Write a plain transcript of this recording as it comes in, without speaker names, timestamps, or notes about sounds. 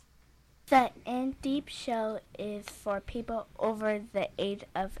The In Deep show is for people over the age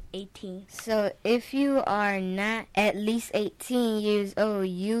of 18. So if you are not at least 18 years old,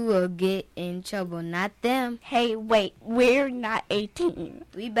 you will get in trouble, not them. Hey, wait, we're not 18.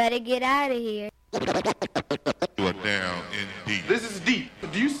 We better get out of here. You are down in deep. This is deep.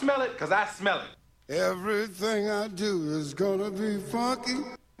 Do you smell it? Because I smell it. Everything I do is gonna be funky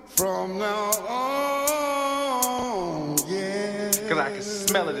from now on, yeah. Because I can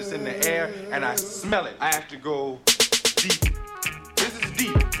smell it. It's in the air, and I smell it. I have to go deep. This is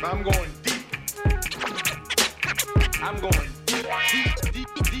deep. I'm going deep. I'm going deep, deep, deep,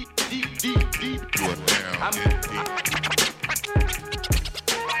 deep, deep, deep. You are down in deep.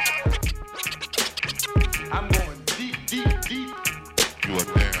 I'm going deep, deep, deep. You are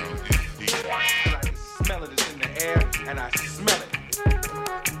down in deep. Because I can smell it. It's in the air, and I smell it.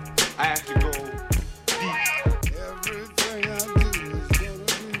 I have to go deep. Everything I do is gonna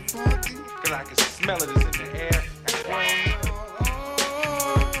be funky. Because I can smell it. It's in the air.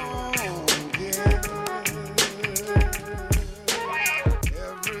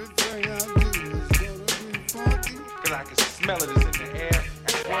 Everything I do is gonna be funky. Because I can smell it. It's in the air.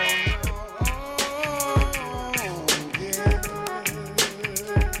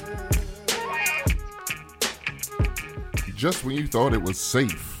 Just when you thought it was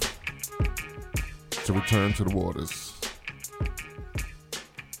safe to return to the waters,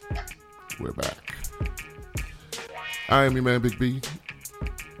 we're back. I am your man, Big B.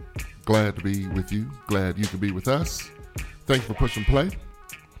 Glad to be with you. Glad you could be with us. Thank you for pushing play.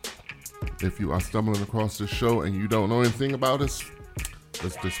 If you are stumbling across this show and you don't know anything about us,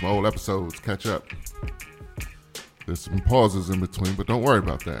 let's do some old episodes, catch up. There's some pauses in between, but don't worry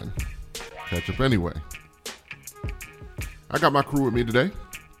about that. Catch up anyway. I got my crew with me today.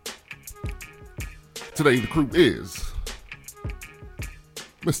 Today the crew is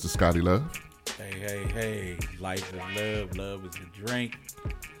Mr. Scotty Love. Hey. Life is love. Love is a drink.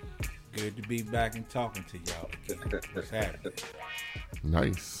 Good to be back and talking to y'all again. What's happening?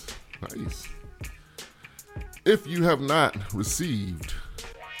 Nice. If you have not received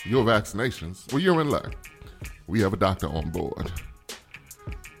your vaccinations, well, you're in luck. We have a doctor on board.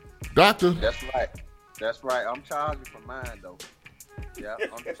 Doctor. That's right. I'm charging for mine, though. Yeah,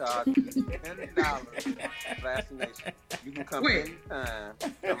 I'm charging $10 vaccination. You can come anytime.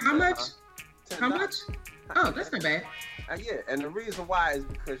 How much? How much? Oh, that's not bad. Yeah, and the reason why is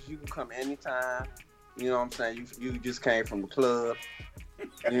because you can come anytime. You know what I'm saying? You just came from the club.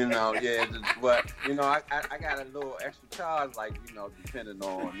 You know, yeah, but, you know, I got a little extra charge, like, you know, depending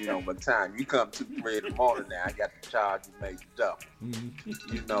on, what time. You come 2, 3 in the morning now, I got the charge you made it up.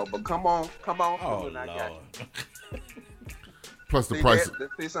 You know, but come on, oh, and I got you. Plus the price.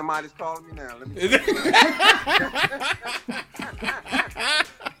 See, somebody's calling me now. Let me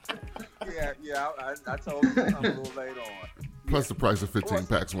Yeah, I told him to come a little later on. Plus the price of 15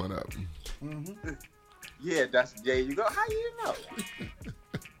 packs went up. Mm-hmm. Yeah, there you go. How you know?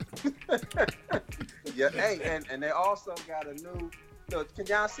 Yeah, hey, and they also got a new. Look, can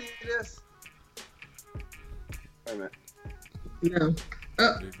y'all see this? Wait a minute. No.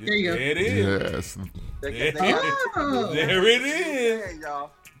 Oh, there you go. There it is. Yes. There it is. Hey, y'all.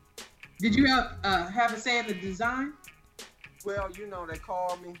 Did you have a say in the design? Well, they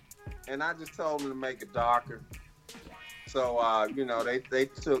called me, and I just told them to make it darker. So, they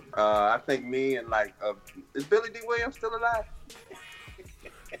took, I think me and is Billy D. Williams still alive?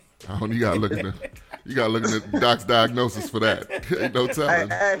 Oh, you gotta look at Doc's diagnosis for that. Ain't no telling.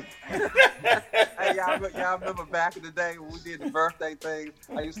 Hey, y'all remember back in the day when we did the birthday thing?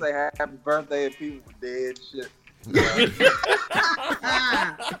 I used to say happy birthday and people were dead and shit.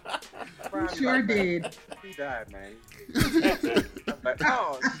 You sure did. He died, man.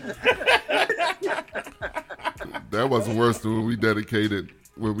 That wasn't worse than when we did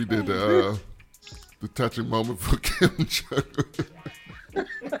the touching moment for Kim Jong.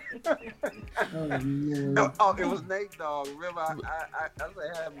 Oh, it was Nate Dogg. Remember, I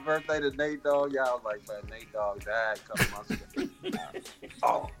said happy birthday to Nate Dogg. Y'all was like, man, Nate Dogg died a couple months ago.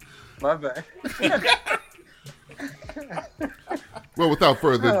 Oh, my bad. Well, without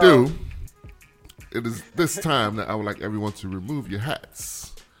further ado, it is this time that I would like everyone to remove your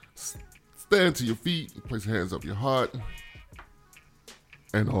hats. Stand to your feet, place your hands up your heart,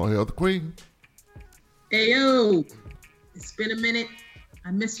 and all hail the Queen. Hey, yo. It's been a minute. I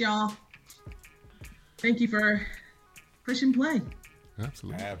miss y'all. Thank you for pushing play.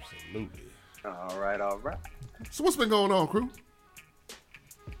 Absolutely. All right. So what's been going on, crew?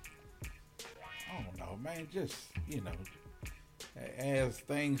 I don't know, man. Just, as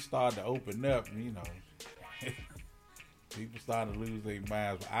things start to open up, People starting to lose their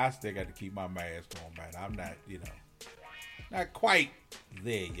minds, but I still got to keep my mask on, man. I'm not, not quite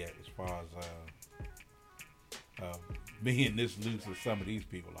there yet as far as being this loose as some of these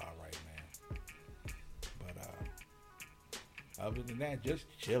people are right now. But other than that, just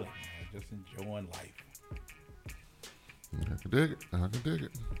chilling, man. Just enjoying life. I can dig it. I can dig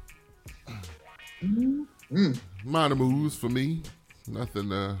it. Mm-hmm. Minor moves for me. Nothing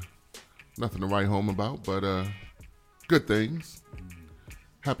to write home about, but good things,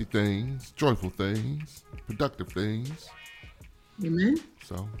 happy things, joyful things, productive things. Amen.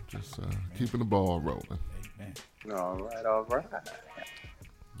 So just keeping the ball rolling. Amen. All right.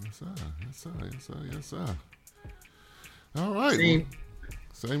 Yes, sir. Yes, sir. Yes, sir. Yes, sir. All right. Same.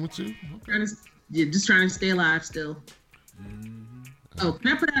 Same with you? Okay. Just trying to stay alive still. Mm-hmm. Oh,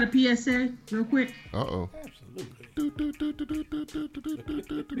 can I put out a PSA real quick? Uh-oh.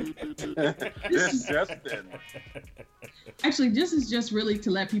 Justin. Actually, this is just really to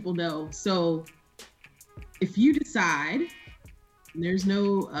let people know. So, if you decide, there's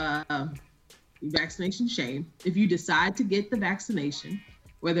no vaccination shame. If you decide to get the vaccination,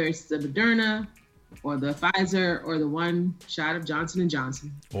 whether it's the Moderna or the Pfizer or the one shot of Johnson &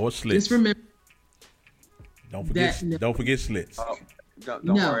 Johnson, or slits. just remember. Don't forget slits. Oh, don't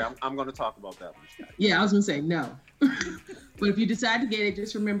No. worry, I'm going to talk about that one. Yeah, I was going to say no. But if you decide to get it,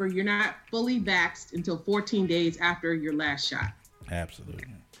 just remember you're not fully vaxxed until 14 days after your last shot. Absolutely.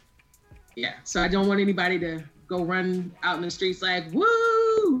 Yeah, so I don't want anybody to go run out in the streets like,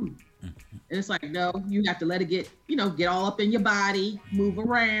 woo! And it's like, no, you have to let it get all up in your body, move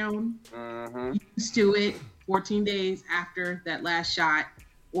around, used to it 14 days after that last shot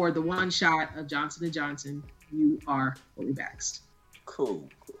or the one shot of Johnson & Johnson, you are fully vaxxed. Cool.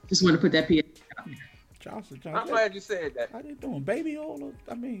 Just want to put that PSA out there. Johnson. I'm glad you said that. How they doing? Baby oil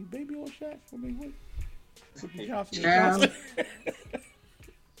shots? What Johnson Child. Johnson?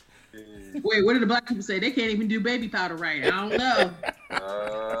 Wait, what did the black people say? They can't even do baby powder right. I don't know.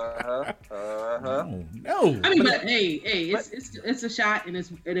 Oh, no. I mean, but hey, it's a shot and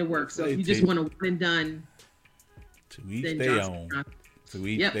it works. So if you just want a one and done, to each then their Johnson own. To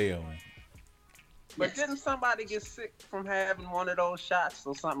each Yep. their own. But didn't somebody get sick from having one of those shots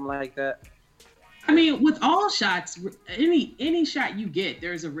or something like that? I mean, with all shots, any shot you get,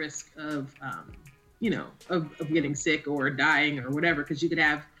 there's a risk of of getting sick or dying or whatever, because you could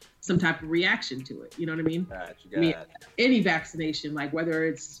have some type of reaction to it. You know what I mean? Gotcha. Any vaccination, like whether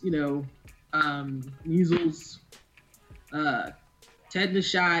it's measles, tetanus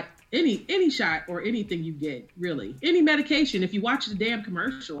shot, any shot or anything you get, really, any medication. If you watch the damn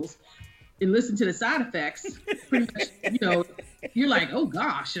commercials and listen to the side effects, pretty much, you're like, oh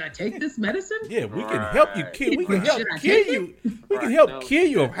gosh, should I take this medicine? Yeah, we can help you kill. We can help Should I kill take you. We can help kill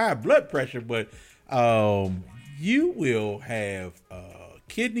you of high blood pressure, but you will have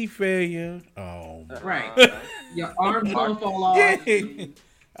kidney failure. Right. Your arms will fall off. Yeah.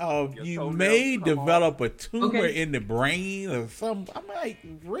 You may develop a tumor in the brain or something. I'm like,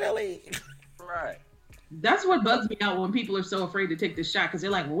 really? Right. That's what bugs me out when people are so afraid to take this shot, because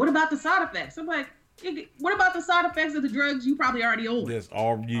they're like, well, what about the side effects? I'm like, what about the side effects of the drugs you probably already own? That's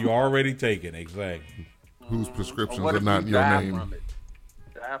all you already taken, exactly. Whose prescriptions are not in your name?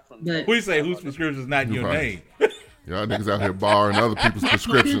 We say whose prescriptions not in your name. Y'all niggas out here borrowing other people's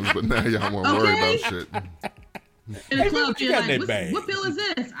prescriptions, but now y'all want to worry about shit. In the club, you're like, what pill is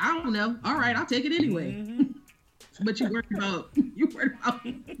this? I don't know. All right, I'll take it anyway. Mm-hmm. But you worried about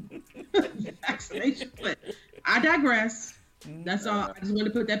vaccination. But I digress. That's all. I just want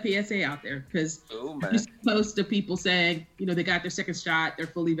to put that PSA out there, because you post to people saying, they got their second shot, they're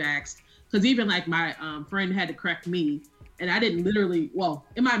fully vaxxed. Because even like my friend had to correct me, and I didn't literally. Well,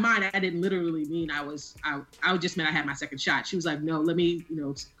 in my mind, I didn't literally mean I just meant I had my second shot. She was like, no, let me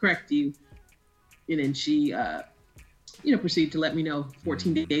correct you, and then she proceeded to let me know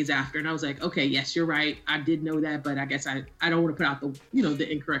 14 days after, and I was like, okay, yes, you're right, I did know that, but I guess I don't want to put out the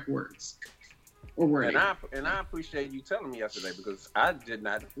the incorrect words or wording. And I appreciate you telling me yesterday, because I did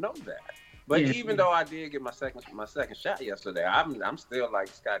not know that. But even though I did get my second shot yesterday, I'm still, like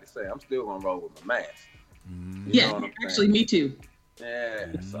Scotty said, I'm still gonna roll with my mask. Actually, me too. Yeah,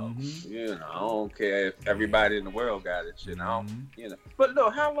 so I don't care if everybody in the world got it. Shit, I don't. But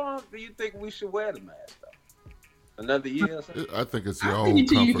look, how long do you think we should wear the mask though? Another year or something? I think it's your I own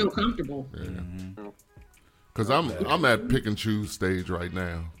think until comfort. you feel comfortable. Yeah. Because I'm at pick and choose stage right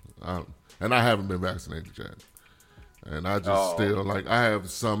now, and I haven't been vaccinated yet, and I just still like I have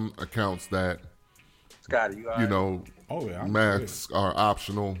some accounts that, Scotty, you masks are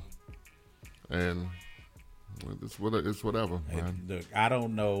optional, and It's whatever, man. Look, I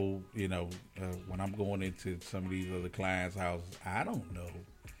don't know, when I'm going into some of these other clients' houses, I don't know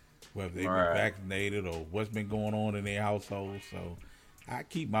whether they've been vaccinated or what's been going on in their household. So I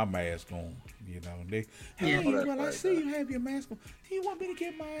keep my mask on, They, I see you have your mask on. Do you want me to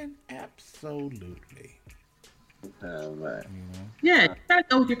get mine? Absolutely. Yeah, you gotta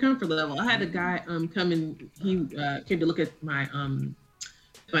go with your comfort level. I had a guy come and he came to look at my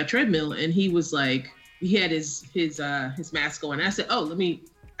treadmill, and he was like, he had his mask on. And I said, I want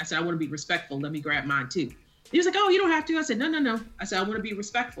to be respectful. Let me grab mine too. He was like, oh, you don't have to. I said, no. I said, I want to be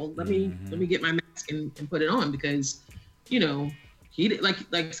respectful. Let me get my mask and put it on, because, he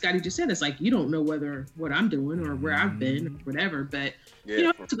like Scotty just said, it's like, you don't know what I'm doing or where I've been or whatever, but you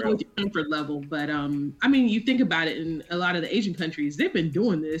have to go with your comfort level. But you think about it, in a lot of the Asian countries, they've been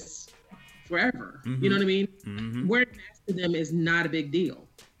doing this forever. You know what I mean? Wearing masks to them is not a big deal.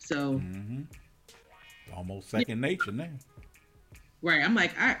 So almost second nature now. Right. I'm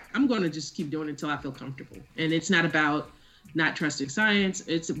like, I'm going to just keep doing it until I feel comfortable. And it's not about not trusting science.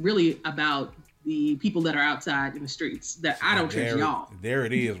 It's really about the people that are outside in the streets that I don't trust y'all. There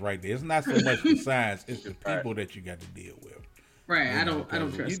it is right there. It's not so much the science, it's the people that you got to deal with. Right. I don't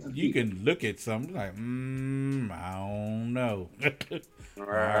trust them. You can look at something like, I don't know.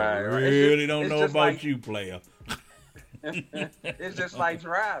 Right. I really don't know about you, player. It's just like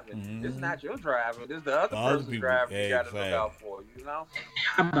driving. It's not your driving. It's the other person's driving. You got to look out for,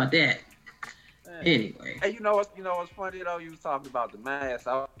 How about that? Anyway. Hey, you know what's funny though? You was talking about the mask.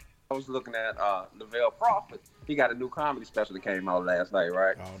 I was looking at Lavelle Crawford. He got a new comedy special that came out last night,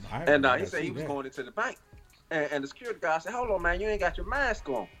 right? And he said he was going into the bank. And the security guy said, hold on, man, you ain't got your mask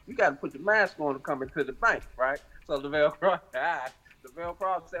on. You got to put your mask on to come into the bank, right? So Lavelle Crawford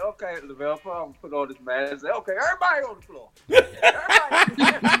said, okay. Lavelle Crawford put on his mask and said, okay, everybody on the floor.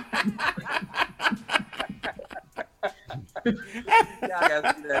 Y'all got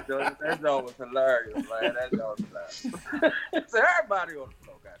to see that, though. That dog was hilarious, man. That dog was hilarious. So everybody on the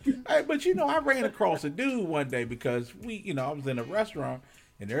floor, guys. Hey, but I ran across a dude one day because I was in a restaurant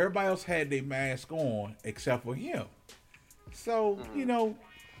and everybody else had their mask on except for him. So,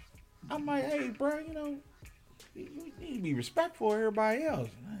 I'm like, hey, bro, you need to be respectful of everybody else.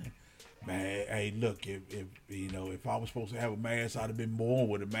 Man, hey, look, if I was supposed to have a mask, I'd have been born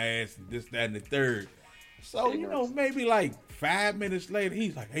with a mask and this, that, and the third. So, maybe like 5 minutes later,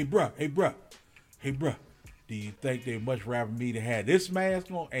 he's like, hey, bruh, do you think they'd much rather me to have this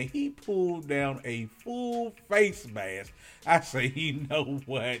mask on? And he pulled down a full face mask. I say, you know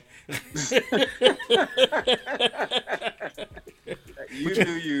what? You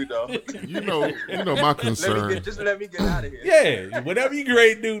do you, though. You know my concern. Let me get out of here. Yeah, whatever you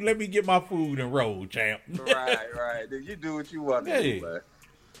great do, let me get my food and roll, champ. Right. You do what you want to do, man.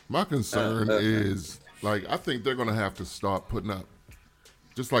 My concern is, I think they're going to have to start putting up,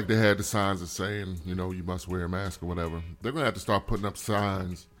 just like they had the signs that saying, you must wear a mask or whatever. They're going to have to start putting up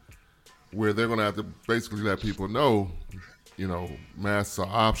signs where they're going to have to basically let people know, masks are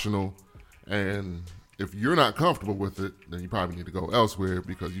optional. And if you're not comfortable with it, then you probably need to go elsewhere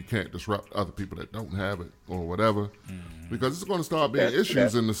because you can't disrupt other people that don't have it or whatever. Because it's going to start being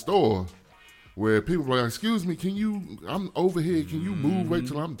issues in the store where people are like, excuse me, I'm over here, can you move, wait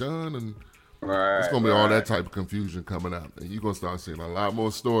till I'm done? And it's going to be all that type of confusion coming out. And you're going to start seeing a lot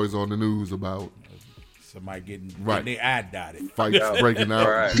more stories on the news about somebody getting their eye dotted. Fights breaking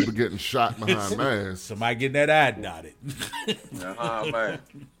out, people getting shot behind masks. Somebody getting that eye dotted. Man.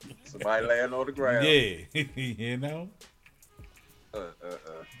 Somebody laying on the ground. Yeah,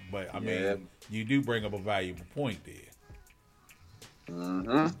 But, I mean, you do bring up a valuable point there.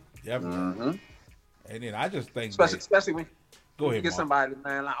 Definitely. And then I just think especially when go ahead, you get Mark. Somebody,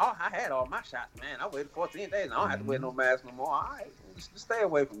 man, like, I had all my shots, man. I waited 14 days and I don't have to wear no mask no more. All right, just stay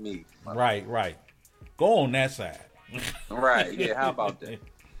away from me. Right. Go on that side. Right, yeah, how about that?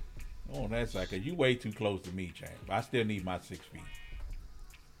 Go on that side, because you way too close to me, champ. I still need my 6 feet.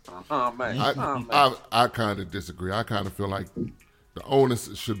 Man. I kind of disagree. I kind of feel like the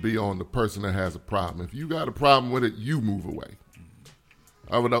onus should be on the person that has a problem. If you got a problem with it, you move away.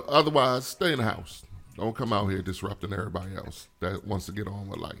 Otherwise, stay in the house. Don't come out here disrupting everybody else that wants to get on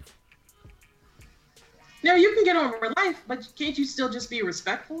with life. No, you can get on with life, but can't you still just be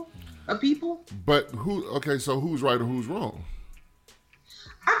respectful of people? But so who's right or who's wrong?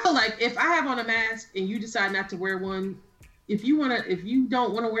 I feel like if I have on a mask and you decide not to wear one, if you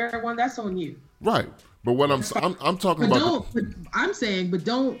don't want to wear one, that's on you. Right. But what I'm talking about. I'm saying, but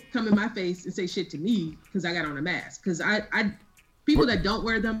don't come in my face and say shit to me because I got on a mask. Because people that don't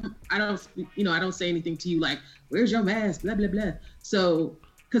wear them, I don't say anything to you like, "Where's your mask?" Blah blah blah. So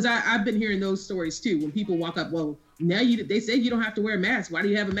because I've been hearing those stories too. When people walk up, well, now they say you don't have to wear a mask. Why do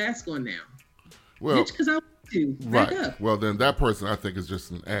you have a mask on now? Well, because I want to. Right. Up. Well, then that person I think is just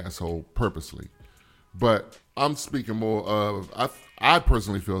an asshole purposely. But I'm speaking more of I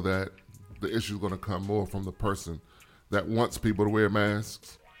personally feel that the issue is going to come more from the person that wants people to wear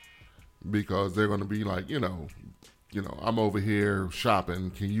masks, because they're going to be like, I'm over here shopping.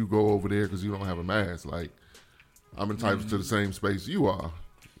 Can you go over there because you don't have a mask? Like, I'm entitled to the same space you are,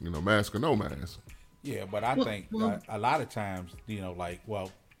 mask or no mask. Yeah, but I think a lot of times,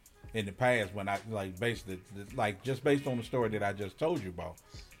 in the past when I basically just based on the story that I just told you about,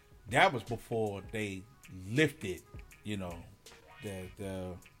 that was before they lifted, they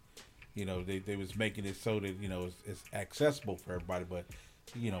was making it so that it's accessible for everybody. But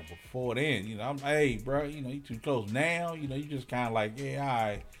before then, I'm hey bro, you too close. Now you just kind of like, yeah, all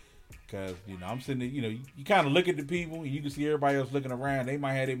right, because I'm sitting there, you kind of look at the people and you can see everybody else looking around. They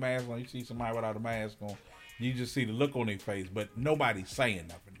might have their mask on. You see somebody without a mask on, you just see the look on their face, but nobody's saying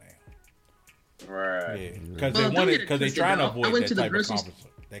nothing now. Right. Yeah, because they're trying to avoid that type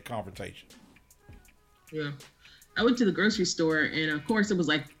of confrontation. Yeah, I went to the grocery store, and of course it was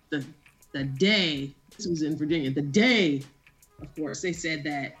like the day, this was in Virginia, the day, of course, they said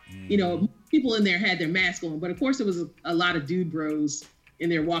that, people in there had their mask on, but of course it was a lot of dude bros in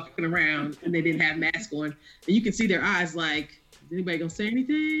there walking around, and they didn't have masks on, and you can see their eyes like, is anybody gonna say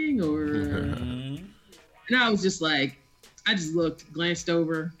anything, or, and I was just like, I just looked, glanced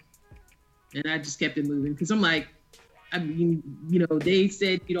over, and I just kept it moving, because I'm like, they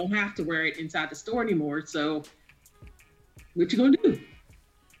said you don't have to wear it inside the store anymore. So, what you gonna do?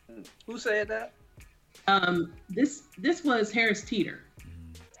 Who said that? This was Harris Teeter.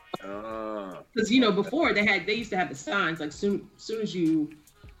 Because before they used to have the signs like soon as you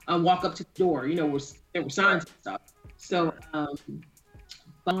walk up to the door, there were signs and stuff. So,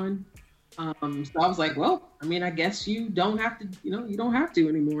 so I was like, well, I guess you don't have to, you don't have to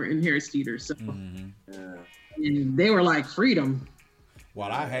anymore in Harris Teeter. So. Yeah. And they were like freedom.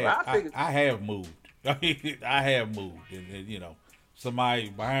 Well, I have moved. I have moved, and somebody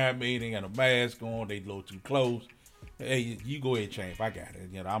behind me, they got a mask on, they a little too close. Hey, you go ahead, champ. I got it.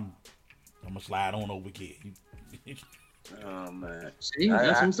 I'm gonna slide on over here. Oh man, see,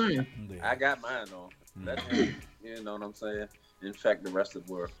 that's what I'm saying. I got mine on. That's you know what I'm saying. In fact, the rest of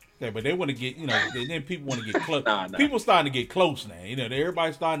the world. Yeah, but they want to get, then people want to get close. People starting to get close now.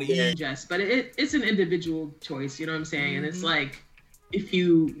 Everybody's starting to eat. Yes, but it's an individual choice. You know what I'm saying? And it's like, if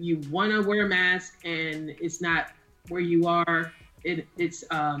you want to wear a mask and it's not where you are, it's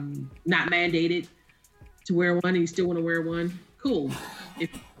not mandated to wear one, and you still want to wear one, cool. If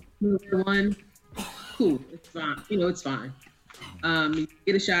you wear one, cool. It's fine. It's fine. You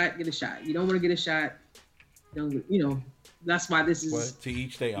get a shot. You don't want to get a shot, don't. That's why this is. Well, to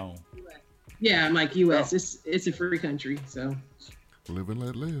each their own. Yeah, I'm like U.S. It's a free country, so. Live and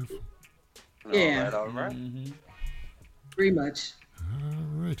let live. Yeah. All right. Pretty much.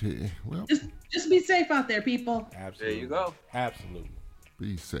 Alrighty. Well. Just be safe out there, people. Absolutely. There you go. Absolutely.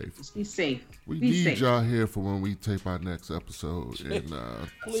 Be safe. Just be safe. We need y'all here for when we tape our next episode in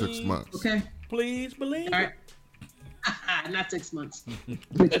 6 months. Okay. Please believe. All right. Not 6 months.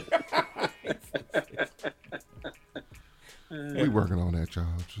 We working on that, y'all.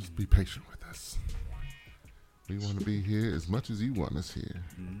 Just be patient with us. We want to be here as much as you want us here.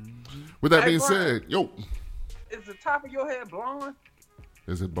 With that being said, is the top of your head blonde?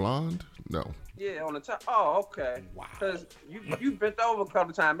 Is it blonde? No. Yeah, on the top. Oh, okay. Wow. Because you bent over a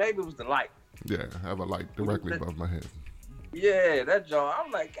couple of times. Maybe it was the light. Yeah, I have a light directly above my head. Yeah, that jaw.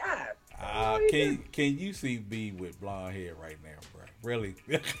 I'm like, God. Can you see B with blonde hair right now, bro? Really?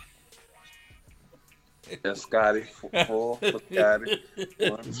 That's Scotty. Full for Scotty.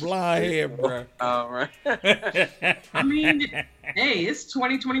 Blonde hair, bro. All right. I mean, hey, it's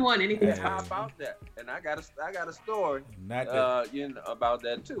 2021. Anything's How about that? And I got a story. About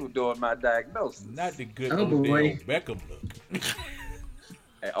that too during my diagnosis. Not the good old Beckham look.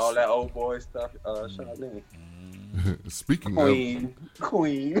 And all that old boy stuff. Charlene. Speaking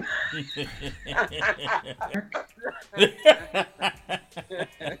Queen.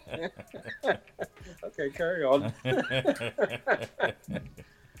 Okay, carry on.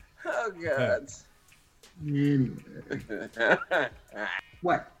 Oh God.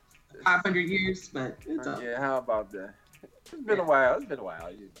 What? 500 years, but it's up. Yeah, how about that? It's been a while. I'm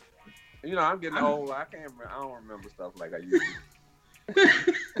getting old. I don't remember stuff like I used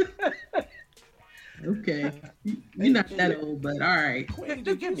to. Okay. You're not that old, but all right.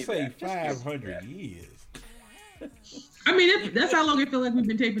 Did you say 500 years? I mean, that's how long it feels like we've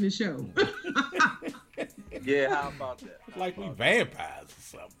been taping the show. Yeah, how about that? It's like we vampires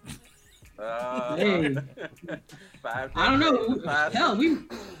or something. Hey. I don't know. Hell,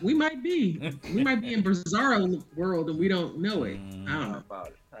 we might be. We might be in Bizarro world and we don't know it. I don't know about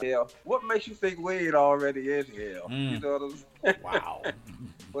it. Hell, what makes you think we ain't already in hell? You know what I'm saying? Wow.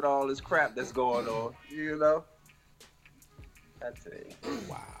 With all this crap that's going on, you know? I tell you.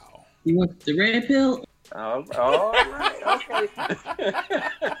 Wow. You want the red pill? All right. Okay.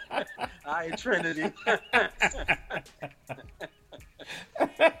 I ain't Trinity.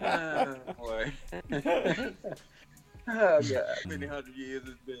 Oh, boy. Oh, God. Many hundred years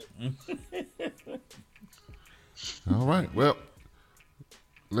it's been. All right. Well,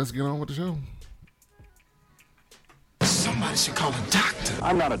 let's get on with the show. Somebody should call a doctor.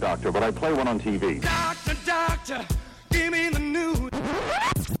 I'm not a doctor, but I play one on TV. Doctor, give me the news.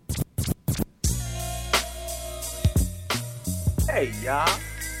 Hey, y'all.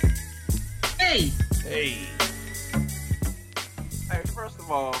 Hey. Hey. Hey, first of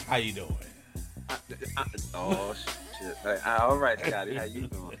all. How you doing? Oh, shit. Hey, all right, Scotty. How you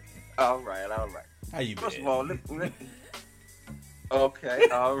doing? All right. How you First been? of all, okay,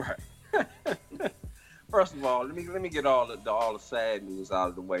 all right. First of all, let me get all the sad news out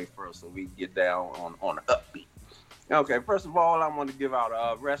of the way first, so we can get down on the upbeat. Okay, first of all, I want to give out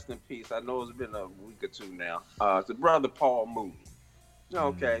a rest in peace. I know it's been a week or two now. It's the brother Paul Mooney.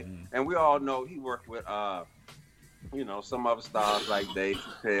 Okay, and we all know he worked with some other stars like Dave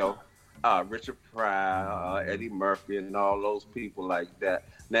Chappelle, Richard Pryor, Eddie Murphy, and all those people like that.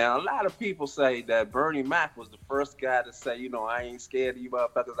 Now, a lot of people say that Bernie Mac was the first guy to say, I ain't scared of you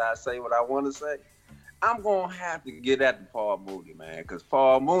motherfuckers. I say what I want to say. I'm going to have to get at the Paul Mooney, man, because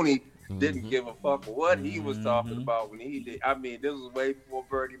Paul Mooney didn't give a fuck what he was talking about when he did. I mean, this was way before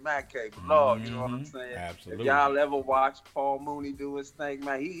Bernie Mac came along, you know what I'm saying? Absolutely. If y'all ever watched Paul Mooney do his thing,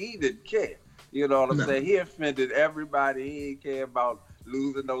 man, he didn't care. You know what I'm saying? He offended everybody. He didn't care about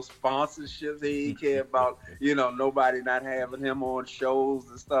losing those sponsorships. He didn't care about, nobody not having him on shows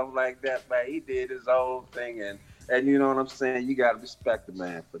and stuff like that, man. He did his own thing, and you know what I'm saying? You got to respect the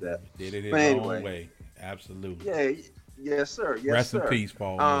man for that. He did it his own way. Absolutely. Yeah, yes, sir. Rest in peace,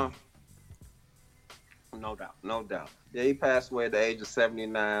 Paul. No doubt. Yeah, he passed away at the age of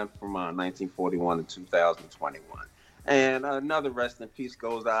 79 from 1941 to 2021. And another rest in peace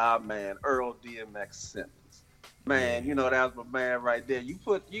goes to our man, Earl DMX Simmons. Man, that was my man right there.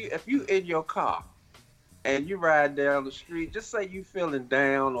 If you in your car and you ride down the street, just say you feeling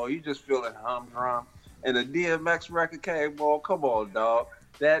down or you just feeling humdrum, and the DMX record came on, come on, dog.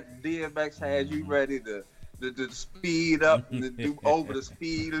 That DMX had you ready to speed up and to do over the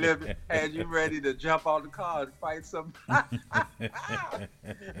speed limit, had you ready to jump out the car and fight somebody.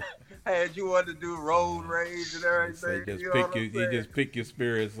 Had you want to do road rage and everything. He just pick your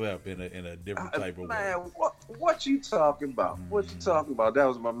spirits up in a different type of way. Man, what you talking about? What you talking about? That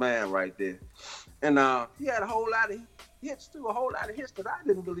was my man right there. And he had a whole lot of hits too, a whole lot of hits that I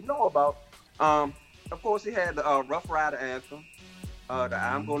didn't really know about. Of course, he had the Rough Rider anthem, the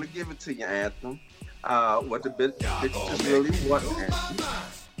I'm Gonna Give It To You anthem, what the bitches really want anthem.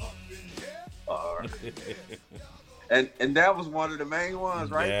 And that was one of the main ones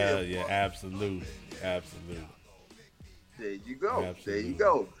right there. Yeah, absolutely. There you go. Absolutely. There you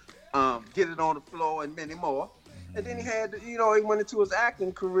go. Get It On the Floor and many more. And then he had, he went into his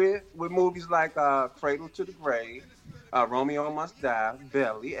acting career with movies like Cradle to the Grave, Romeo Must Die,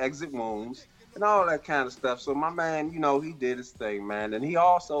 Belly, Exit Wounds, and all that kind of stuff. So my man, he did his thing, man. And he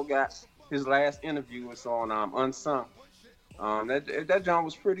also got his last interview was on Unsung. That John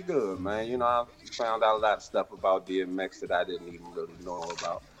was pretty good, man. I found out a lot of stuff about DMX that I didn't even really know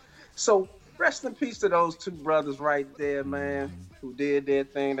about. So rest in peace to those two brothers right there, man, who did their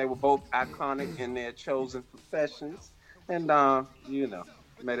thing. They were both iconic in their chosen professions. And,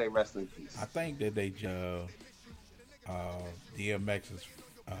 may they rest in peace. I think that they DMX is,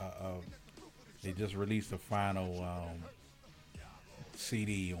 they just released the final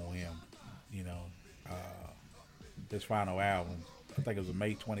CD on him, this final album. I think it was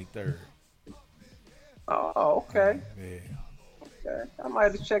May 23rd. Oh, okay. Yeah. Okay. I might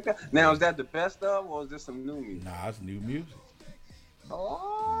have to check that. Now, is that the best of, or is this some new music? Nah, it's new music.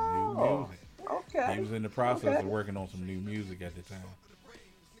 Oh. New music. Okay. He was in the process of working on some new music at the time.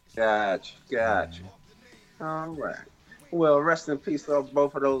 Gotcha. All right. Well, rest in peace to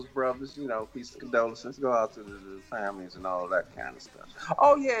both of those brothers. Peace and condolences go out to the families and all that kind of stuff.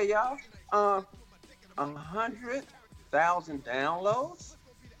 Oh yeah, y'all. 100,000 downloads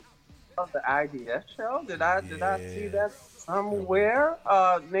of the IDS show. Did I see that somewhere?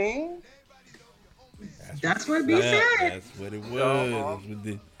 Name? That's what we said. That's what it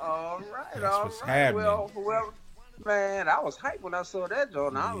was. All right. That's what's happening. Well, Man, I was hyped when I saw that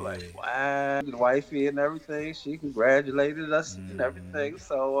joint. I was like, wow, the wifey and everything. She congratulated us and everything.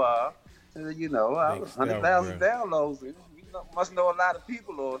 So, you know, I was 100,000 downloads. You must know a lot of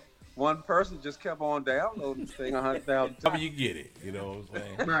people, or one person just kept on downloading this thing 100,000 times. However you get it, you know what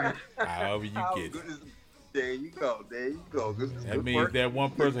I'm saying? Right. However you get it. There you go. There you go. That means that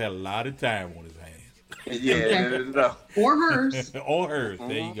one person had a lot of time on his hands. Yeah, no. Or hers. Or hers.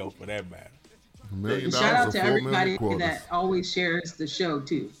 There you go, for that matter. And shout out to everybody that always shares the show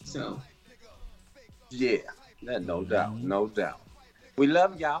too. So yeah, that no doubt, no doubt. We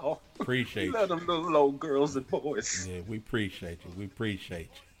love y'all. Appreciate you. Love them little old girls and boys. Yeah, we appreciate you. We appreciate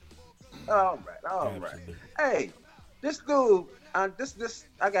you. All right. Hey, this dude, this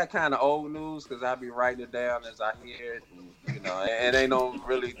I got kind of old news because I be writing it down as I hear it, and, you know, and ain't no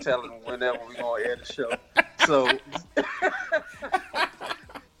really telling whenever we gonna air the show. So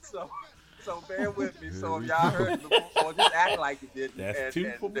bear with me. So if y'all heard it before, just act like you didn't. That's and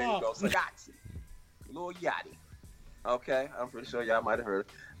there you go. So Yachty. Lil Yachty. Okay, I'm pretty sure y'all might have heard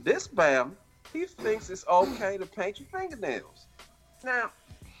it. This Bam, he thinks it's okay to paint your fingernails. Now,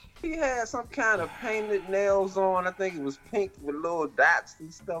 he had some kind of painted nails on. I think it was pink with little dots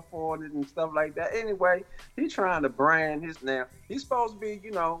and stuff on it and stuff like that. Anyway, he's trying to brand his nail. He's supposed to be,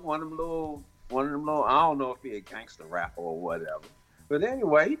 you know, one of them little, I don't know if he a gangster rapper or whatever. But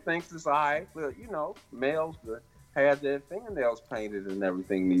anyway, he thinks it's all right for, you know, males to have their fingernails painted and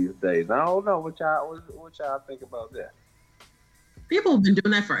everything these days. I don't know what y'all think about that. People have been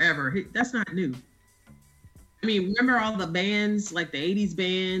doing that forever. That's not new. I mean, remember all the bands, like the 80s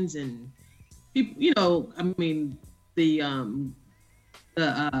bands and people, you know, I mean,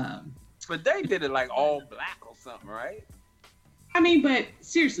 But they did it like all black or something, right? I mean, but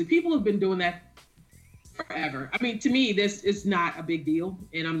seriously, people have been doing that forever. I mean, to me, this is not a big deal.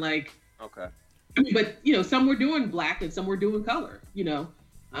 And I'm like, okay. I mean, but, you know, some were doing black and some were doing color, you know.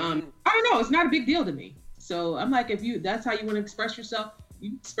 I don't know. It's not a big deal to me. So I'm like, that's how you want to express yourself,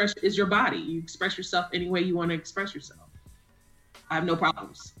 is your body. You express yourself any way you want to express yourself. I have no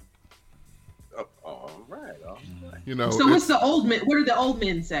problems. All right. You know. So what do the old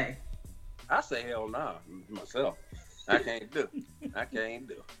men say? I say hell nah myself. I can't do.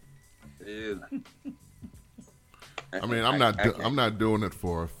 Yeah. I mean, I'm not doing it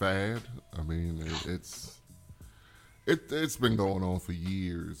for a fad. I mean, it's been going on for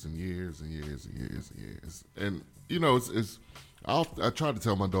years and years and years and years and years. And you know, I try to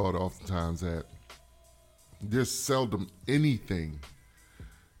tell my daughter oftentimes that there's seldom anything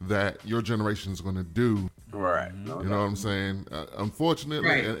that your generation is going to do. Right. You know what I'm saying? Unfortunately,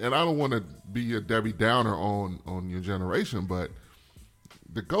 right. And I don't want to be a Debbie Downer on your generation, but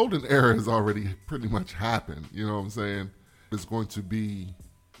the golden era has already pretty much happened. You know what I'm saying? It's going to be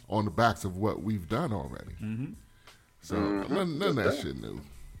on the backs of what we've done already. Mm-hmm. So none of that shit new.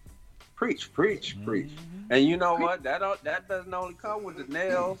 Preach. And you know what? That doesn't only come with the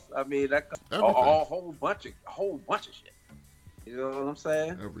nails. I mean, that comes a whole bunch of shit. You know what I'm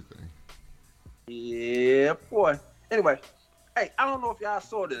saying? Everything. Yeah, boy. Anyway, hey, I don't know if y'all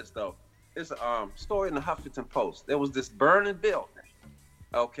saw this though. It's a story in the Huffington Post. There was this burning building,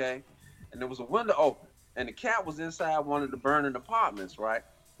 okay, and there was a window open, and the cat was inside one of the burning apartments, right?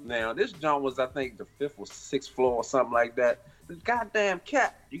 Now this jump was, I think, the 5th or 6th floor or something like that. The goddamn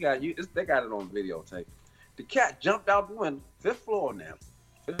cat, they got it on videotape. The cat jumped out the window, 5th floor now.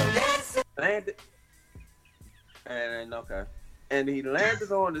 Landed, and okay. And he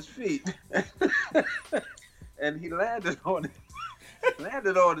landed on his feet. And he landed on his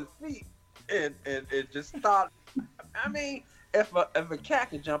feet. And it just started. I mean, if a cat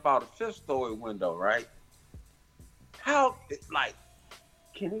can jump out a 5th story window, right? How, like,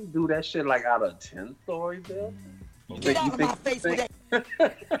 can he do that shit like out of a 10-story building? Get out of my face with that.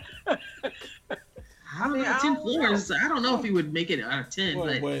 I don't know, 10 floors. I don't know if he would make it out of 10.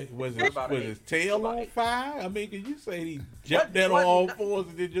 Was his tail on fire? I mean, can you say he jumped down on all fours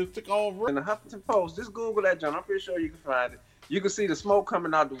and then just took off? In the Huffington Post, just Google that, John. I'm pretty sure you can find it. You can see the smoke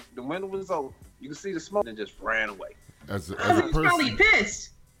coming out. The window was open. You can see the smoke and just ran away. As a he was person, probably pissed.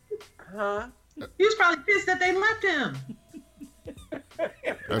 Huh? He was probably pissed that they left him.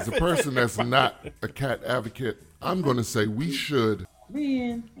 As a person that's not a cat advocate, I'm going to say we should.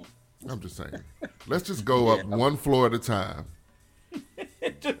 Man. I'm just saying. Let's just go up one floor at a time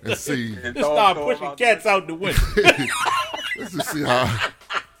and see. Just start pushing cats out the window. Let's just see how.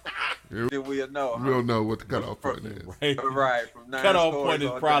 We'll know. We'll know what the cutoff point is. Right. From 9 cutoff point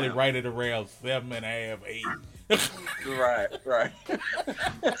is probably down. right at around 7.5, 8. Right.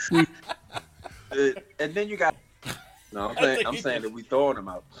 And then you got. No, I'm saying that we throwing them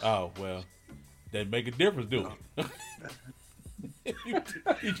out. Oh well. Doesn't make a difference, do it? you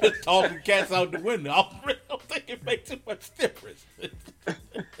just tossing cats out the window. I don't think it makes too much difference.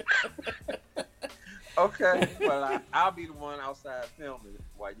 Okay, well, I'll be the one outside filming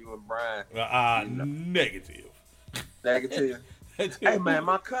while you and Brian. Negative. Negative. Hey man,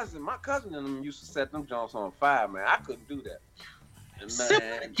 my cousin and them used to set them Jones on fire, man. I couldn't do that.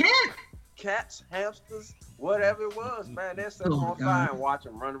 Man, cats, hamsters, whatever it was, man, they set them on fire and watch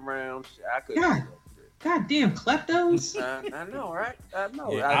them run around. I couldn't do that. Goddamn kleptos! I know, right? I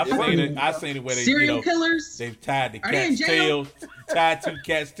know. Yeah, I've seen it where they serial killers. They've tied the cat's tails, tied two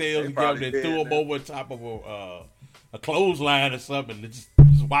cats' tails together, and threw them over top of a clothesline or something, and just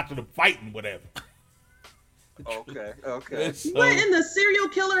watching them fighting, whatever. Okay. What in the serial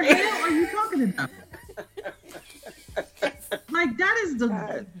killer hell are you talking about? Like that is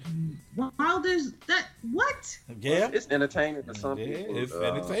the wildest. That what? Yeah, it's entertaining to some people. It's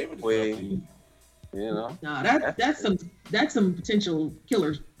entertainment. You know, no, that's some potential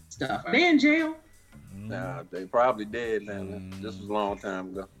killer stuff. Are they in jail? Nah, they probably did. Man, this was a long time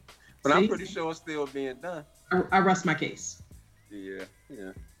ago, but I'm pretty sure it's still being done. I rest my case. Yeah.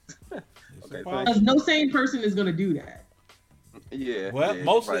 Okay, no sane person is gonna do that. Yeah. Well,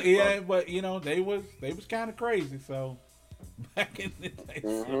 mostly, right, but you know, they was kind of crazy. So back in the day,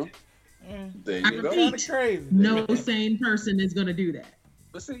 there you go. Repeat, crazy. No sane person is gonna do that.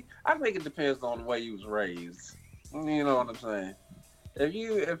 But see, I think it depends on the way you was raised. You know what I'm saying? If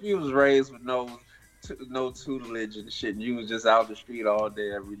you was raised with no tutelage and shit, and you was just out the street all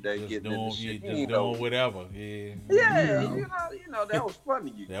day, every day, just getting into shit, doing whatever. Yeah. Yeah, you know that was fun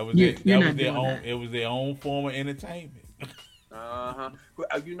to you. That was their own. It was their own form of entertainment.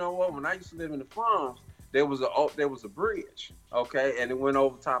 You know what? When I used to live in the farms, there was a bridge, okay, and it went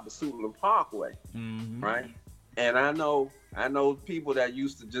over top of Suitland Parkway, right? And I know people that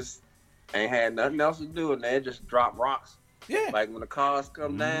used to just ain't had nothing else to do, and they just drop rocks. Yeah. Like when the cars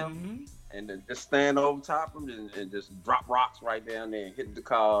come down, and then just stand over top of them and just drop rocks right down there and hit the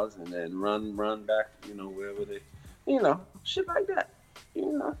cars, and then run back, wherever they, shit like that,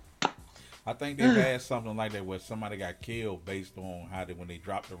 I think they've had something like that where somebody got killed based on how when they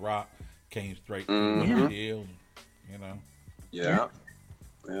dropped the rock, came straight to the hill, Yeah.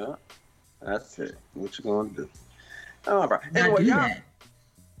 That's it. What you gonna do? All right. Not Anyway, do y'all.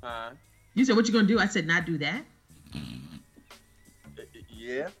 that. You said what you gonna do? I said not do that.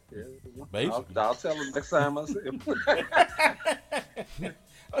 Yeah. Basically. I'll tell him next time I see him.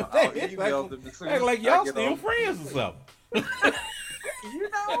 It's like y'all still friends or something. You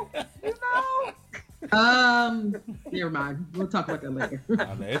know. Never mind. We'll talk about that later.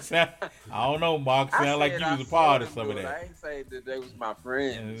 I don't know, Mark. Sound like you was a part of some of that. I ain't say that they was my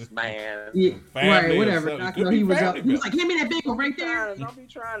friends, man. Yeah, right, whatever. He was like, "Give me that big one right there." Don't be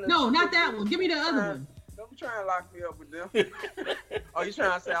trying to. No, not that one. Give me the other one. Don't be trying to lock me up with them. Oh, you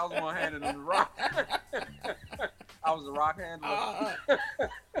trying to say I was one-handed in the rock? I was a rock handler.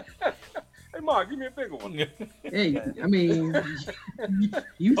 Hey, Mark, give me a bigger one. Hey, I mean,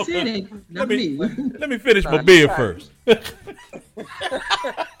 you said it, not me. Let me finish my beer first.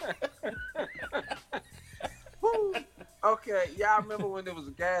 Okay, y'all remember when there was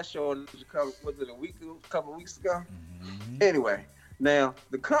a gas shortage a couple weeks ago? Anyway, now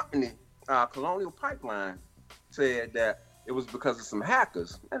the company, Colonial Pipeline, said that it was because of some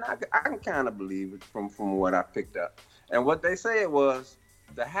hackers, and I can kind of believe it from what I picked up. And what they said was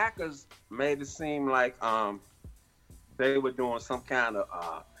the hackers made it seem like they were doing some kind of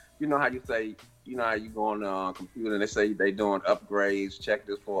how you say, how you go on the computer and they say they doing upgrades, check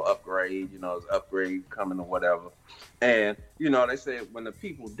this for upgrade, it's upgrade coming or whatever. And they said when the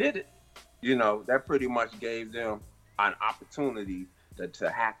people did it, that pretty much gave them an opportunity to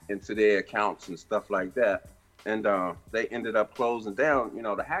hack into their accounts and stuff like that. And they ended up closing down,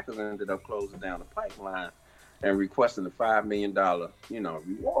 the hackers ended up closing down the pipeline and requesting a $5 million,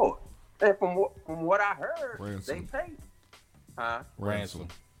 reward. And from what I heard, they paid. Ransom.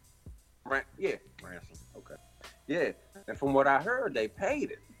 Ransom. Okay. Yeah, and from what I heard, they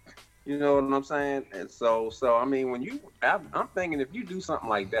paid it. You know what I'm saying? And so I mean, I'm thinking if you do something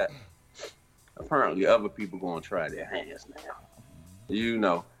like that, apparently other people gonna try their hands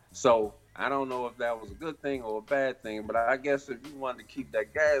now. So I don't know if that was a good thing or a bad thing, but I guess if you wanted to keep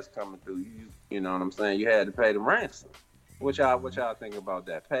that gas coming through, you know what I'm saying, you had to pay the ransom. What y'all think about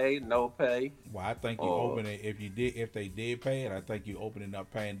that? Pay, no pay? Well, I think you open it if they did pay it. I think you opening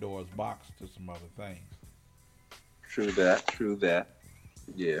up Pandora's box to some other things. True that.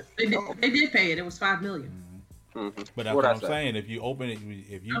 Yeah. They did pay it. It was $5 million. Mm-hmm. But that's what I'm saying. If you open it,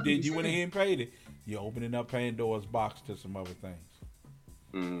 you went ahead and paid it, you're opening up Pandora's box to some other things.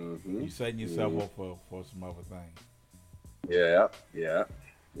 Mm-hmm. You setting yourself up for some other things. Yeah,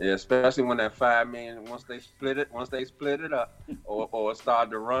 especially when that $5 million, once they split it up, or start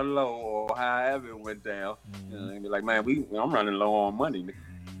to run low, or however it went down, you know, they be like, man, I'm running low on money.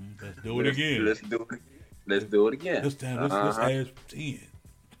 Let's do it again. Let's do it again. This time, let's add 10.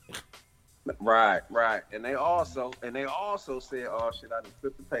 Right. And they also said, oh shit, I done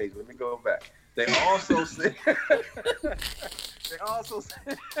flipped the page. Let me go back. They also said,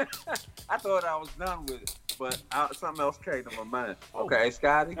 I thought I was done with it, but something else came to my mind. Okay,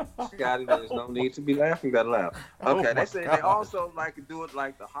 Scotty, there's no need to be laughing that loud. Okay, they said they also like to do it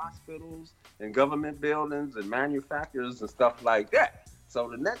like the hospitals and government buildings and manufacturers and stuff like that. So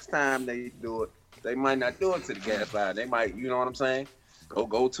the next time they do it, they might not do it to the gas line. They might, you know what I'm saying?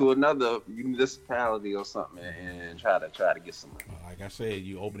 Go to another municipality or something and try to get some money. Like I said,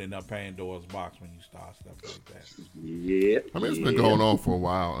 you opening up Pandora's box when you start stuff like that. Yeah. I mean, it's been going on for a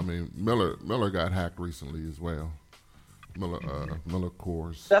while. I mean, Miller got hacked recently as well. Miller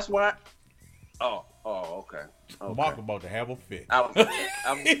Coors. That's why. Oh, okay. Mark about to have a fit. I was like,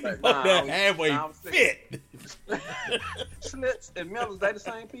 have a fit. Schlitz and Miller's, they the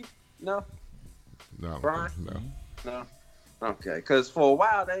same people? No. Brian? No. Okay, because for a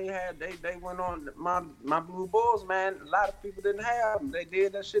while they went on my Blue Bulls, man. A lot of people didn't have them. They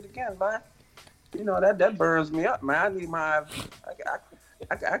did that shit again, man. You know that burns me up, man. I need my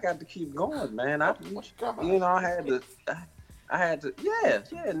I got to keep going, man. I had to yeah,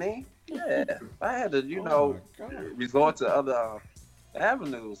 Nee. Yeah. I had to, resort to other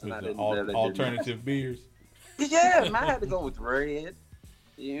avenues, and I didn't. Alternative beers. Yeah, man, I had to go with red.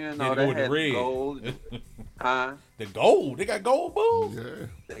 You know, they had the gold. Huh? The gold? They got gold bulls? Yeah.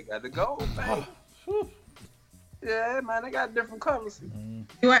 They got the gold, man. Yeah, man, they got different colors.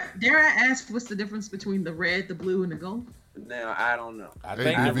 Dare I ask what's the difference between the red, the blue, and the gold? Now, I don't know. I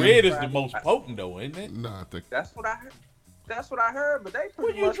think the red is the most potent, though, isn't it? No, I think that's what I heard. But they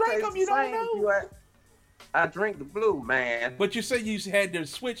pretty much drink them, you don't know. I drink the blue, man. But you say you had to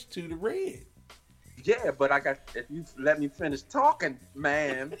switch to the red. Yeah, but if you let me finish talking,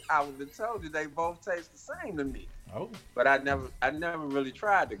 man, I would have told you they both taste the same to me. Oh. But I never really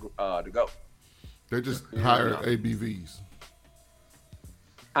tried to go. They just higher ABVs.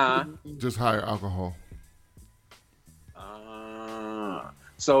 Just higher alcohol.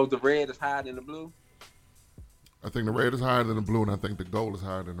 So the red is higher than the blue? I think the red is higher than the blue, and I think the gold is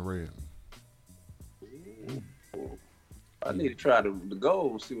higher than the red. I need to try the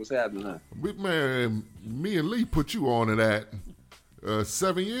gold and see what's happening now. Man, me and Lee put you on to that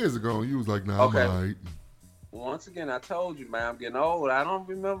 7 years ago, and you was like, nah, okay. I'm all right. Once again, I told you, man, I'm getting old. I don't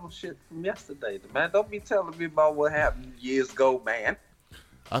remember shit from yesterday. Man, don't be telling me about what happened years ago, man.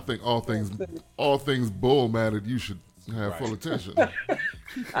 I think all things bull mattered. You should have full attention.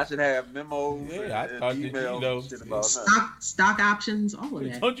 I should have memos and emails. Shit about stock options, all of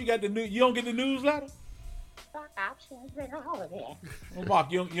that. Don't you got you don't get the newsletter? Stock options and all of that. Well,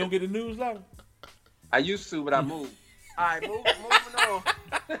 Mark, you don't get the newsletter? I used to, but I moved. All right, moving on.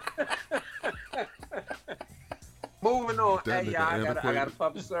 Moving on. Hey, y'all, I got a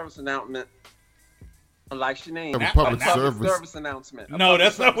public service announcement. Like Shanine. A public service announcement. No,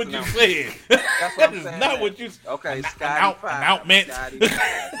 that's not what you said. That's what I'm saying. Not what you said. Okay, Scotty. Announcement.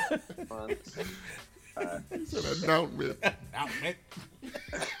 It's an announcement.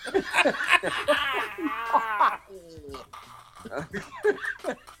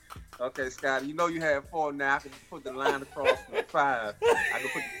 Okay, Scotty, you know you have 4 now. I can put the line across the 5. I can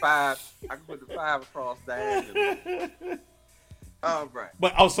put the 5 across diagonally. All right.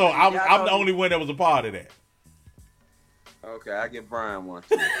 But also, I'm the only one that was a part of that. Okay, I give Brian one.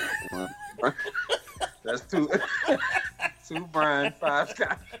 That's 2. 2 Brian, 5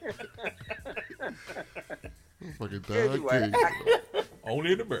 Scotty. Fucking dog. Anyway,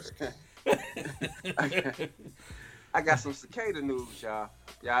 only in America. I got some cicada news, y'all.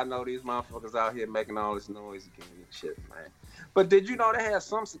 Y'all know these motherfuckers out here making all this noise again and shit, man. But did you know they have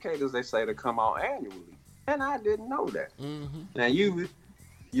some cicadas they say to come out annually? And I didn't know that. Mm-hmm. Now, you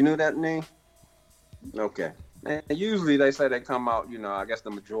knew that name? Okay. And usually they say they come out, I guess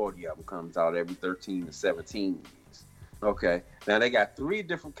the majority of them comes out every 13 to 17 years. Okay. Now, they got 3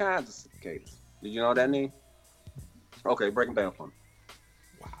 different kinds of cicadas. Did you know that name? Okay, break them down for me.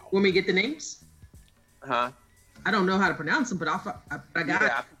 Wow. Want me to get the names? Huh? I don't know how to pronounce them, but I got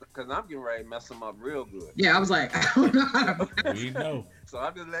it. Because I'm getting ready to mess them up real good. Yeah, I was like, I don't know how to pronounce We know. So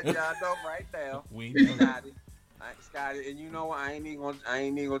I'm just letting y'all know right now. We know. Scotty, and you know what? I ain't even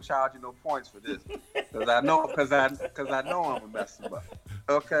gonna charge you no points for this, because I know I'm gonna mess them up.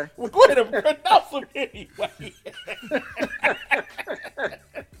 Okay. Well, go ahead and pronounce them anyway.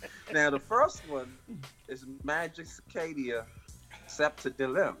 Now the first one is Magic Cicadia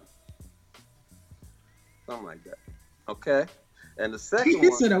Septidilem, something like that. Okay. And the second He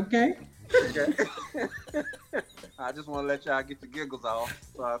one. said okay. Okay. I just want to let y'all get the giggles off.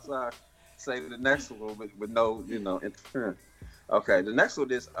 So I say the next one with no, interference. Okay, the next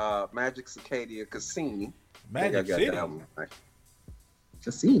one is Magic Cicadia Cassini. Magic City.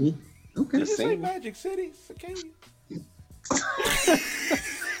 Cassini. Okay. Did you say Magic City Cicadia?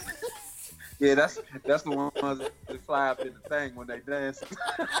 Yeah, that's the ones that fly up in the thing when they dance.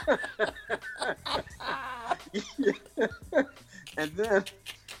 And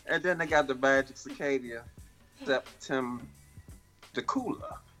then they got the Magic Cicadia Septemdicula.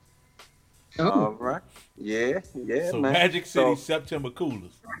 Oh. All right. Yeah, So man. Magic City September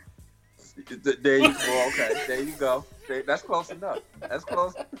Coolers. There you go. Okay, there you go. That's close enough. That's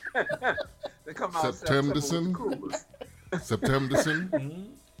close. They come out Septemberson. Septemberson.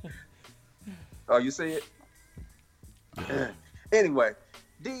 Oh, you see it? Anyway,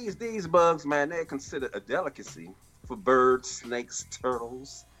 these bugs, man, they're considered a delicacy for birds, snakes,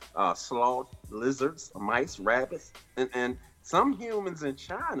 turtles, sloth, lizards, mice, rabbits, and some humans in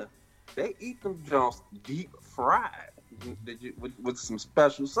China, they eat them just deep fried with some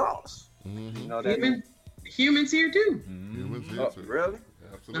special sauce. Mm-hmm. You know that? Humans here too. Humans here too. Really?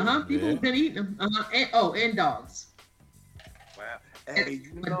 Absolutely. People have been eating them. And dogs. Wow. Hey,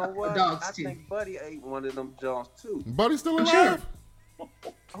 you know what? Dogs I too. think Buddy ate one of them Jones too. Buddy's still I'm alive?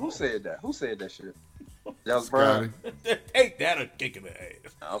 Who said that? Who said that shit? That was Scotty. Brian. Take that a kick in the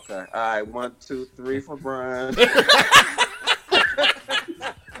ass. Okay. All right. 1, 2, 3 for Brian.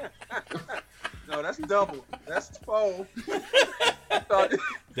 No, that's double. That's 4.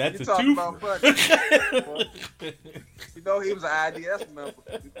 That's you a talking 2. about Buddy. You know he was an IDS member.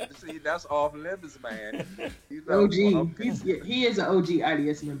 See, that's off limits, man. You know, OG. He is an OG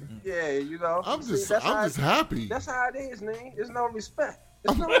IDS member. Yeah, you know. I'm See, just that's how happy. That's how it is, man. There's no respect.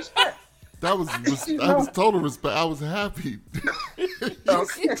 There's no respect. That was total respect. I was happy.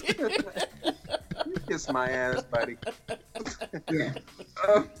 Okay. You kiss my ass, buddy. Yeah.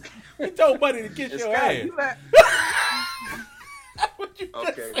 You told Buddy to kiss your ass.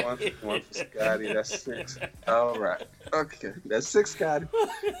 Okay, one for Scotty. That's 6. All right. Okay, that's 6, Scotty.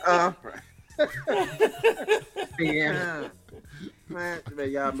 All right. Yeah. Man,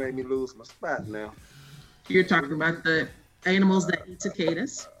 y'all made me lose my spot now. You're talking about the animals that eat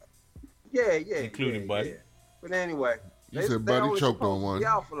cicadas. Yeah. Including Buddy. Yeah. But anyway, You said Buddy choked on one.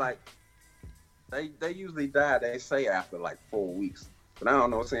 Y'all for like, they usually die. They say after like 4 weeks. But I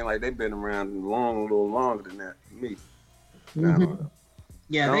don't know. It seems like they've been around a little longer than that. Me. I don't know.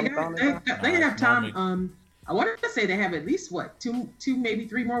 Yeah, they have time. I wanted to say they have at least two, maybe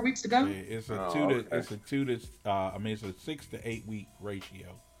 3 more weeks to go. Yeah, it's a it's a 6 to 8 week ratio.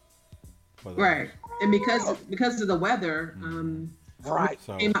 Right, and because of the weather, right,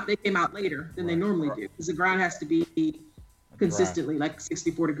 they came out later than they normally do because the ground has to be consistently like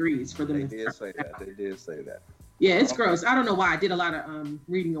 64 degrees for them. They did say that. Yeah, it's gross. I don't know why. I did a lot of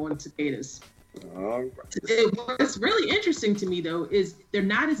reading on cicadas. What's really interesting to me though is they're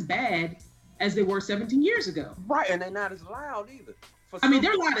not as bad as they were 17 years ago. Right, and they're not as loud either.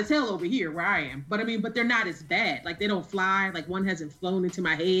 They're loud as hell over here where I am, but they're not as bad. Like they don't fly. Like one hasn't flown into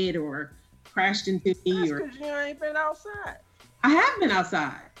my head or crashed into me. That's because you ain't been outside. I have been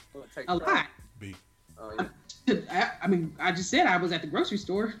outside a lot. Oh, yeah. I just said I was at the grocery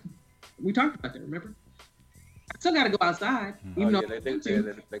store. We talked about that, remember? I still got to go outside. Even though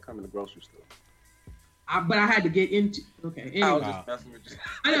they come in the grocery store. But I had to get into. Okay. Anyway. I was just messing with you.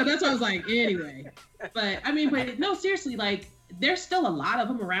 I know, that's what I was like. Anyway, but no, seriously, like there's still a lot of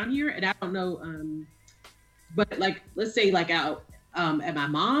them around here, and I don't know. But like, let's say like out at my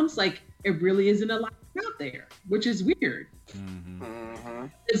mom's, like it really isn't a lot out there, which is weird. Mm-hmm.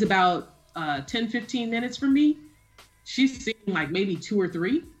 It's about 10-15 minutes from me. She's seen like maybe 2 or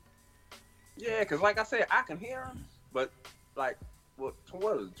 3. Yeah, because like I said, I can hear them, but like, what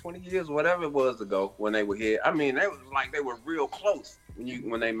was it, 20 years, whatever it was ago when they were here, I mean, they was like they were real close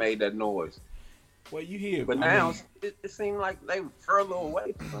when they made that noise. Well, you hear, but now it seemed like they were further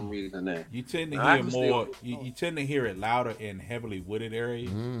away for some reason. There, you tend to hear more. You tend to hear it louder in heavily wooded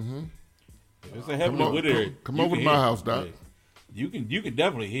areas. Mm-hmm. If it's a heavily wooded area, come over to my house, Doc. You can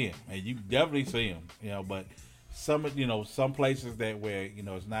definitely hear them, and you can definitely see them. But some places that where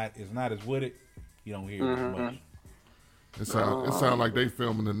it's not as wooded, you don't hear it as much. It sound like they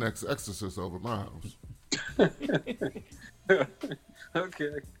filming the next Exorcist over my house.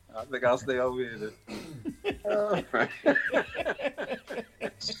 Okay. I think I'll stay over here. All right.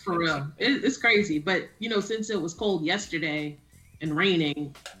 For real. It's crazy. But, since it was cold yesterday and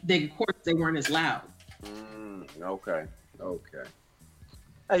raining, of course, they weren't as loud. Okay.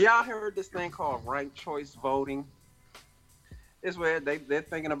 Hey, y'all heard this thing called ranked choice voting? It's where they're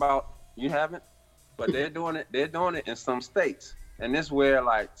thinking about, you haven't, but they're doing it in some states. And this where,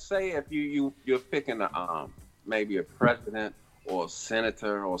 like, say if you're picking maybe a president or a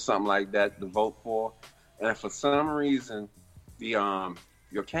senator or something like that to vote for, and for some reason your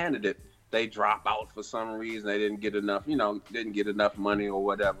candidate, they drop out for some reason, they didn't get enough money or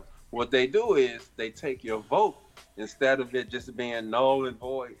whatever. What they do is they take your vote, instead of it just being null and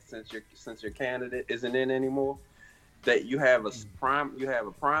void since your candidate isn't in anymore. That you have a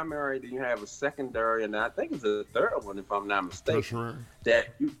primary, then you have a secondary, and I think it's a third one if I'm not mistaken.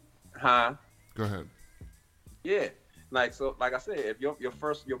 Tertiary? Go ahead. Yeah. Like I said, if your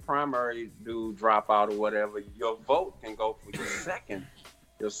primary do drop out or whatever, your vote can go for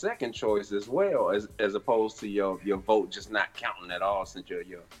your second choice as well, as opposed to your vote just not counting at all since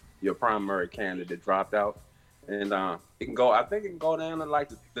your primary candidate dropped out. And it can go down to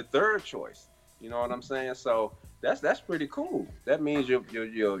like the third choice. You know what I'm saying? So that's pretty cool. That means your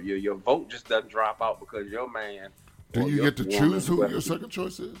vote just doesn't drop out because your man. Do you get to choose who your second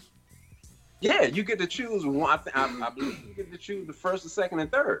choice is? Yeah, you get to choose one. I believe you get to choose the first, the second,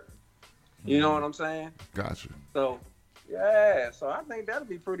 and third. You know what I'm saying? Gotcha. So, yeah. So I think that'll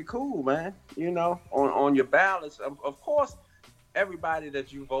be pretty cool, man. On your ballots, of course, everybody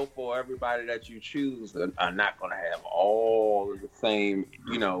that you vote for, everybody that you choose are not going to have all of the same,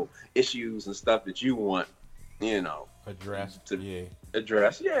 issues and stuff that you want, address.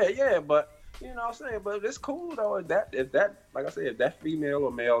 Yeah. But you know what I'm saying? But it's cool though. If that, like I said, if that female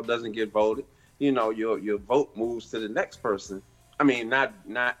or male doesn't get voted, your vote moves to the next person. I mean, not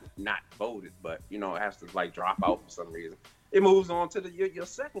voted, but it has to like drop out for some reason. It moves on to your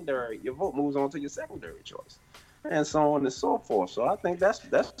secondary. Your vote moves on to your secondary choice, and so on and so forth. So I think that's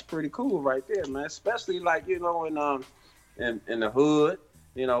pretty cool right there, man. Especially like in the hood,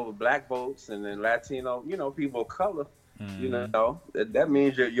 with black votes and then Latino, people of color. That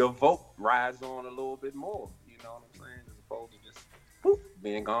means your vote rides on a little bit more. You know what I'm saying? As opposed to just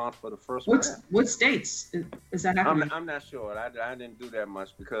being gone for the first round. What states is that happening? I'm not sure. I didn't do that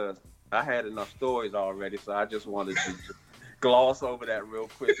much because I had enough stories already, so I just wanted to gloss over that real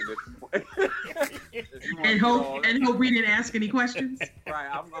quick. And hope we didn't ask any questions. Right,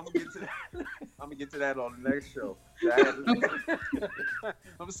 I'm gonna get to that. I'm gonna get to that on the next show. I'm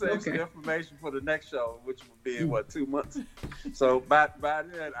gonna save some information for the next show, which will be in 2 months. So by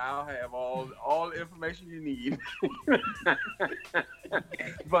then, I'll have all the information you need.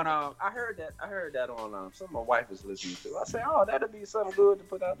 But I heard that on something my wife was listening to. I said, oh, that'll be something good to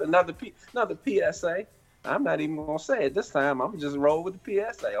put out. Another PSA. I'm not even gonna say it this time. I'm just roll with the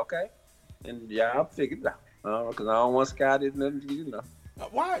PSA, okay? And yeah, I'll figure it out. Because I don't want Scotty nothing,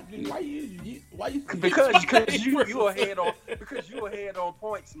 Why you? Because you ahead on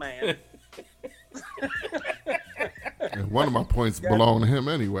points, man. And one of my points belong to him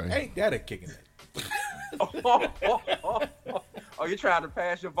anyway. Ain't that a kicking it? Oh, you trying to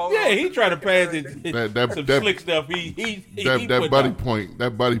pass your vote? Yeah, he tried to pass it. Some slick stuff. That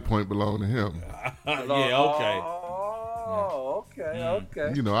buddy point belonged to him. Yeah, okay. Oh, okay. I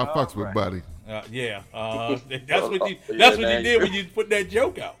fucks with Buddy. Yeah. That's what you did when you put that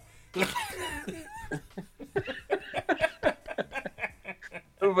joke out.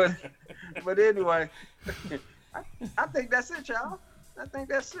 But anyway, I think that's it, y'all. I think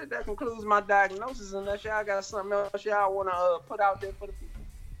that's it. That concludes my diagnosis. Unless y'all got something else y'all want to put out there for the people.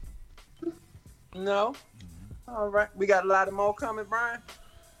 No? All right. We got a lot of more coming, Brian?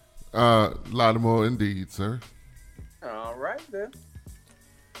 A lot of more indeed, sir. All right, then.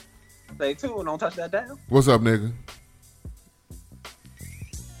 Stay tuned. Don't touch that down. What's up, nigga?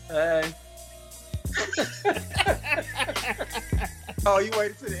 Hey. Oh, you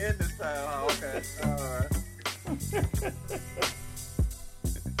waited to the end this time. Oh, okay. All right.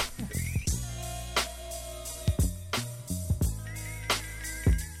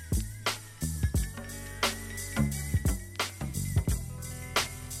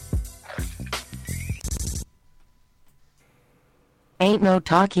 Ain't no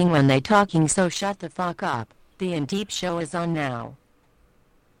talking when they talking, so shut the fuck up. The In Deep show is on now.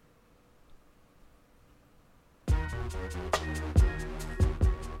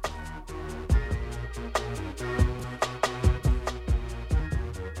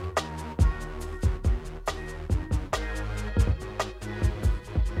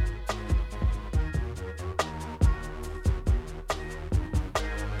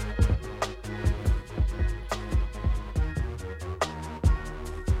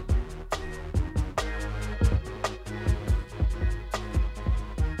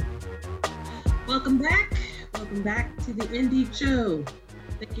 Welcome back. Welcome back to the Indie Show.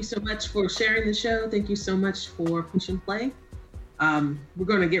 Thank you so much for sharing the show. Thank you so much for push and play. We're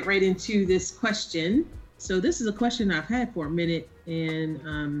going to get right into this question. So this is a question I've had for a minute, and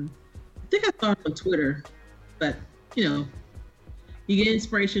I think I saw it on Twitter, but you know, you get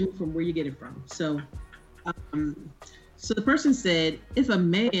inspiration from where you get it from. So the person said, if a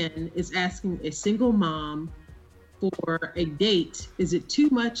man is asking a single mom for a date, is it too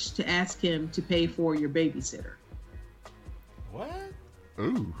much to ask him to pay for your babysitter? What?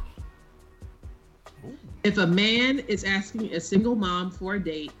 Ooh. If a man is asking a single mom for a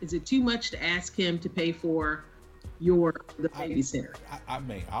date, is it too much to ask him to pay for the babysitter? I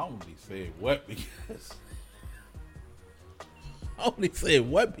mean, I only said what because. I only said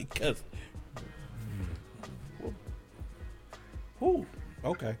what because. Ooh,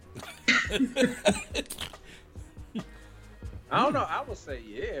 okay. I don't know. I would say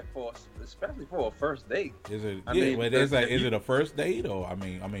especially for a first date. Is it? Is it a first date or I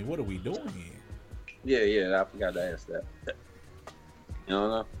mean, what are we doing here? Yeah. I forgot to ask that. You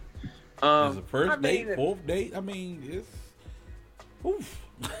don't know. Is it first date, fourth date? I mean, it's. Oof.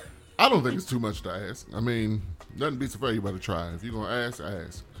 I don't think it's too much to ask. I mean, nothing beats a fair. You better try. If you're gonna ask,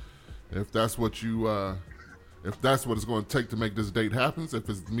 ask. If that's what you, if that's what it's going to take to make this date happen, if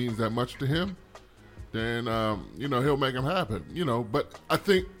it means that much to him, then he'll make him happen. But I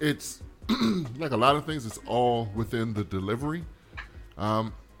think it's like a lot of things. It's all within the delivery.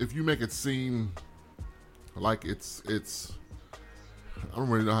 If you make it seem like it's I don't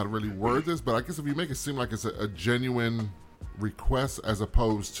really know how to really word this, but I guess if you make it seem like it's a genuine request as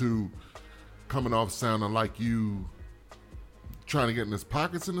opposed to coming off sounding like you trying to get in his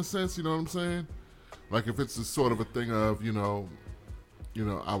pockets in a sense, you know what I'm saying? Like if it's a sort of a thing of, I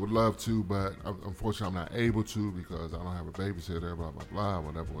would love to, but unfortunately I'm not able to because I don't have a babysitter, blah, blah, blah,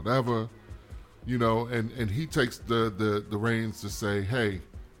 whatever. And he takes the reins to say, hey,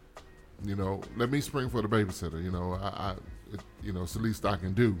 let me spring for the babysitter. It's the least I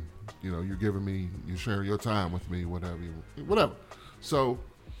can do. You're sharing your time with me, whatever. So,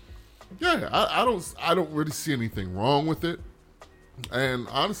 yeah, I don't really see anything wrong with it. And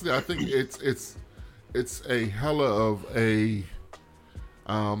honestly, I think it's a hella of a.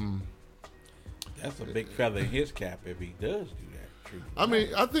 That's a big feather in his cap if he does do that. I mean,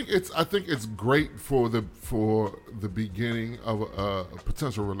 I think it's great for the beginning of a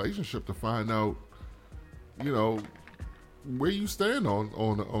potential relationship to find out, where you stand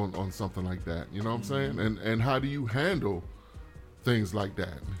on something like that. You know what I'm saying? And how do you handle things like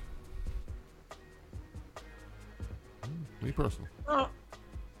that? Me personally.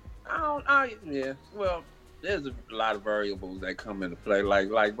 Yeah. Well, there's a lot of variables that come into play.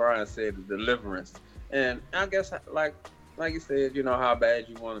 Like Brian said, the deliverance, and I guess like you said, how bad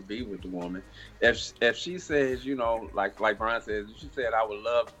you want to be with the woman. If she says, like Brian says, she said, I would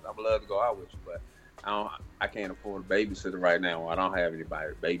love to go out with you, but I can't afford a babysitter right now. I don't have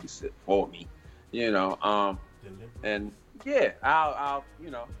anybody to babysit for me. And yeah, I'll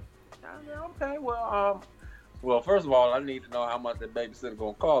okay, well, first of all, I need to know how much that babysitter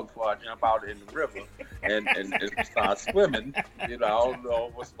gonna cost before I jump out in the river and start swimming. I don't know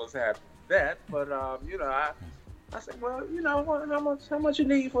what's happening with that, but I said, well, how much you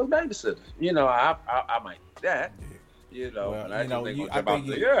need for a babysitter? I might do that. Well, I'm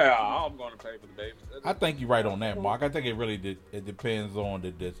going to pay for the babysitter. I think you're right on that, Mark. I think it really it depends on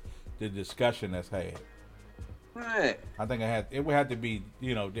the discussion that's had. Right. I think it would have to be,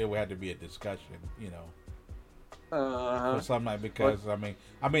 there would have to be a discussion, for something like, because I mean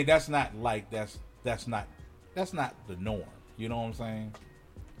that's not the norm. You know what I'm saying?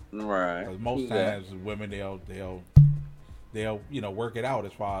 Right. 'Cause most times women they'll work it out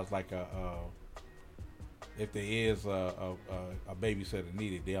as far as like if there is a babysitter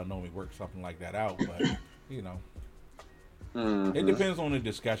needed, they'll normally work something like that out. But it depends on the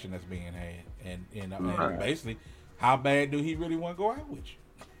discussion that's being had, and basically, how bad do he really want to go out with you?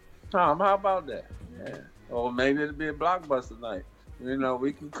 Tom, how about that? Yeah. Or maybe it'll be a blockbuster night.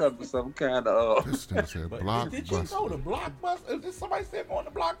 We can cover some kind of. This thing said blockbuster. Did you go to Blockbuster? Did somebody say going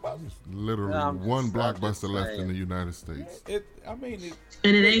to Blockbuster? There's literally one Blockbuster left in the United States. And it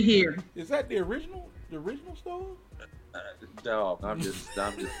ain't here. Is that the original store? Dog, I'm just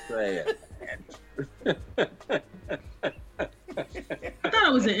saying. I thought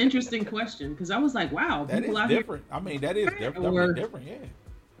it was an interesting question because I was like, wow, that people is out different. Here, I mean, that is definitely different.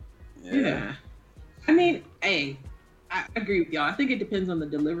 Yeah. I mean, hey, I agree with y'all. I think it depends on the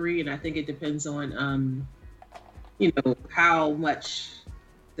delivery, and I think it depends on, how much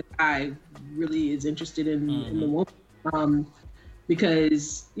the guy really is interested in the woman.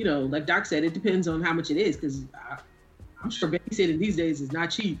 because like Doc said, it depends on how much it is. Because I'm sure babysitting these days is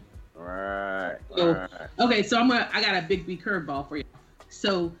not cheap. Right. So, okay, so I got a big B curveball for you.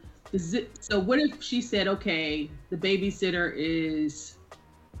 So what if she said, okay, the babysitter is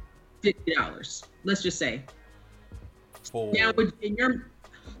 $50? Let's just say. Now,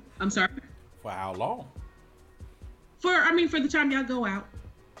 I'm sorry. For how long? For the time y'all go out.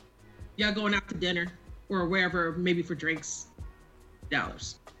 Y'all going out to dinner or wherever, maybe for drinks.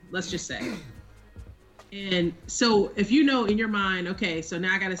 $. Let's just say. And so if in your mind, okay, so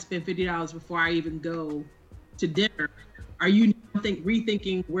now I got to spend $50 before I even go to dinner, are you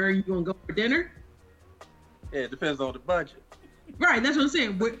rethinking where you're going to go for dinner? Yeah, it depends on the budget. Right, that's what I'm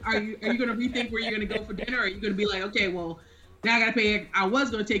saying. Are you going to rethink where you're going to go for dinner? Or are you going to be like, okay, well, now I got to pay. I was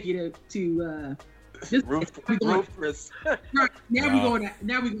going to take you to this Rufus. Right, now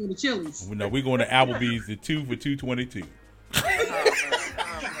we're going to Chili's. No, we're going to Applebee's the 2 for $2.22.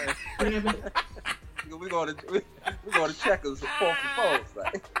 We're going to Checkers for 4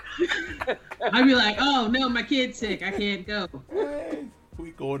 for 4. I'd be like, oh no, my kid's sick, I can't go.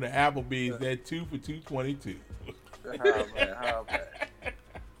 We going to Applebee's that 2 for $2.22. How bad?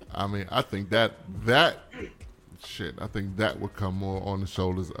 I mean, I think that I think that would come more on the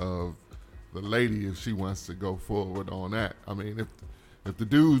shoulders of the lady if she wants to go forward on that. I mean, if the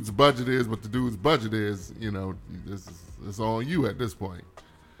dude's budget is what the dude's budget is, it's on you at this point.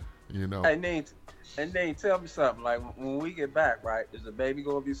 Hey, Nate, tell me something. Like, when we get back, right, is the baby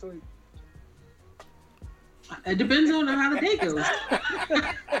going to be asleep? It depends on how the day goes.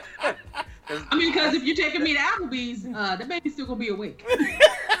 I mean, because if you're taking me to Applebee's, the baby's still going to be awake.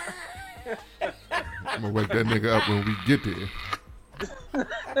 I'm going to wake that nigga up when we get there.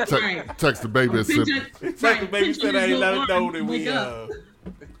 Right. Text the baby and Text the baby said I ain't let her know that we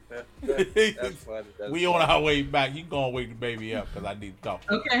That's funny. We on our way back. You go and wake the baby up because I need to talk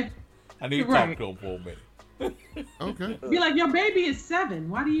to him. Okay. I need to talk to him for a minute. Okay. Be like, your baby is 7.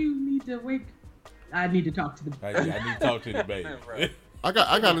 Why do you need to wake? I need to talk to the baby. I need to talk to the baby. I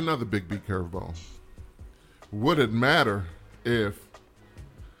got another big B curveball. Would it matter if,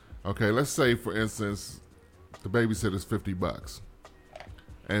 okay, let's say for instance, the babysitter's $50,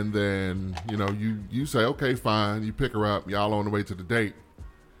 and then you say, okay, fine, you pick her up, y'all on the way to the date,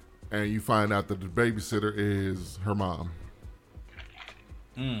 and you find out that the babysitter is her mom.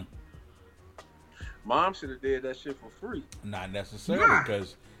 Mom should have did that shit for free. Not necessarily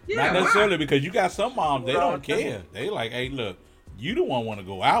because you got some moms, they don't care. They like, hey, look, you the one want to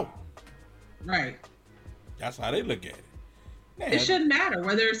go out. Right. That's how they look at it. Man, it shouldn't matter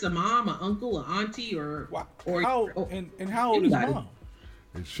whether it's a mom, an uncle, an auntie, or how old is mom?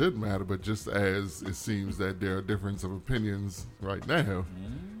 It should matter, but just as it seems that there are differences of opinions right now,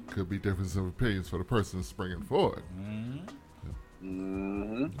 could be differences of opinions for the person springing forward.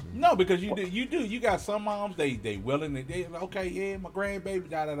 No, because you got some moms they willing to, they okay, yeah, my grandbaby,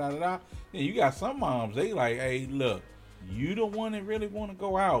 da da da da da. Then you got some moms they like, hey, look, you the one that really want to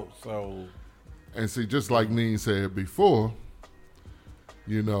go out, so. And see, just like Neen said before,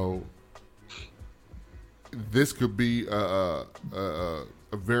 this could be a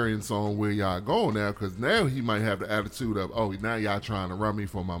variance on where y'all going now, because now he might have the attitude of, oh, now y'all trying to run me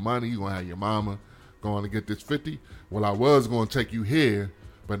for my money. You gonna have your mama going to get this 50. Well, I was going to take you here,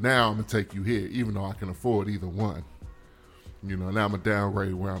 but now I'm going to take you here, even though I can afford either one. Now I'm going to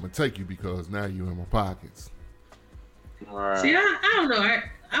downgrade where I'm going to take you because now you're in my pockets. Right. See, I don't know.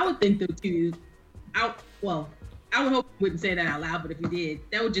 I would think that too. I would hope you wouldn't say that out loud, but if you did,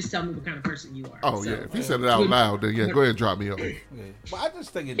 that would just tell me what kind of person you are. Oh, yeah. If you said it out loud, then yeah, go ahead and drop me off. Yeah. But I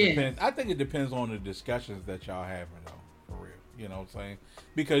just think it depends. I think it depends on the discussions that y'all having, though. You know what I'm saying?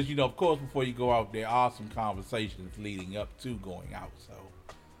 Because, of course, before you go out, there are some conversations leading up to going out. So,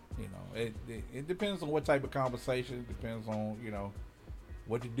 it depends on what type of conversation. It depends on,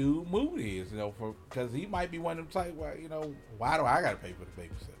 what the dude mood is, because he might be one of them type where, why do I got to pay for the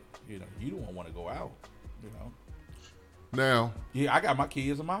babysitter? You don't want to go out, Now. Yeah, I got my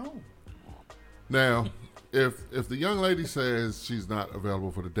kids of my own. Now, if the young lady says she's not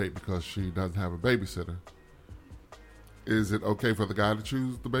available for the date because she doesn't have a babysitter, is it okay for the guy to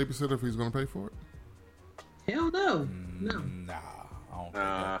choose the babysitter if he's going to pay for it? Hell no. No. Nah,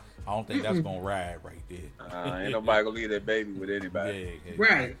 I don't think that's going to ride right there. Ain't nobody going to leave that baby with anybody. Yeah.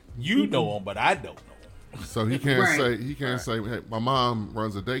 Right. You know him, but I don't know him. So he can't say, hey, my mom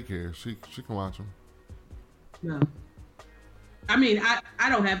runs a daycare. She can watch him. No. I mean, I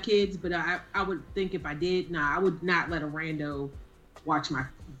don't have kids, but I would think if I did, I would not let a rando watch my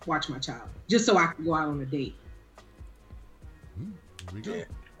child just so I can go out on a date. Here we go. Yeah,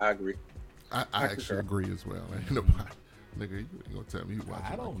 I agree. I actually agree as well. Nigga, you ain't gonna tell me who watching.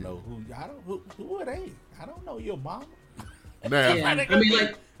 I don't know who are they? I don't know your mama. Now, Yeah. I mean,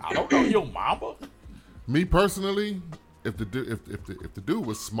 like, I don't know your mama. me personally, if the dude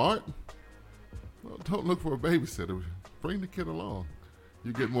was smart, well, don't look for a babysitter. Bring the kid along.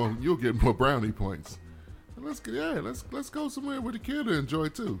 You'll get more brownie points. And let's go somewhere with the kid to enjoy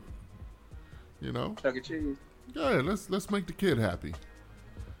too. You know? Chuck E. Cheese. Yeah, let's make the kid happy.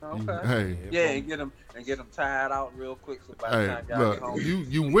 Okay. Hey. Yeah, and get them tired out real quick. So by the time y'all Look, get home,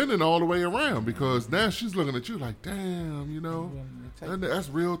 you winning all the way around because now she's looking at you like, damn, you know, that's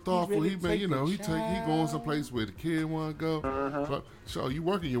real thoughtful. He going someplace where the kid want to go. But, so you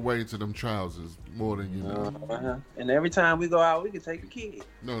working your way into them trousers more than you know. And every time we go out, we can take a kid.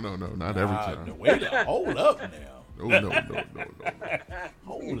 No, not every time. Wait, hold up now. No.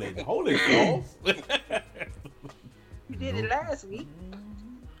 Hold it, Charles. You did it last week.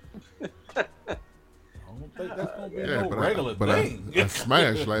 I don't think that's gonna be no regular but thing. I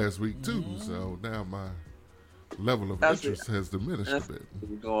smashed last week too, so now my level of interest has diminished a bit.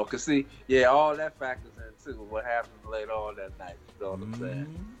 We're going, cause see, yeah, all that factors in too. What happens later on that night? You know what I'm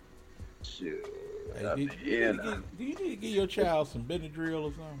saying? Sure. Hey, do you need to give your child some Benadryl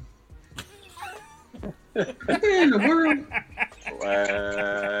or something? What in the world?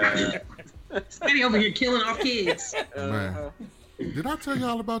 Wow. Steady over here killing off kids. Man, did I tell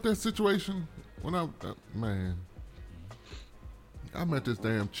y'all about that situation when I met this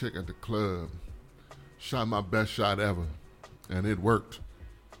damn chick at the club, shot my best shot ever, and it worked.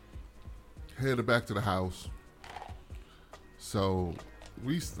 Headed back to the house. So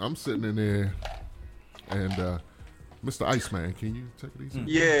I'm sitting in there, and Mr. Iceman, can you take it easy?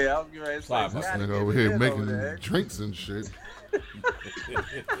 Yeah, I was getting ready to say. This nigga over here making drinks and shit.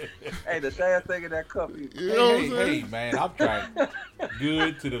 Hey, the damn thing in that cup. Hey, man, I'm trying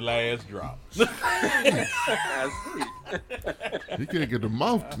good to the last drop. He can't get the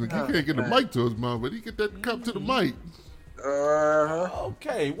mouth. He can't get the mic to his mouth, but he get that cup to the mic.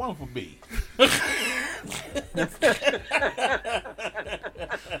 Okay, one for me.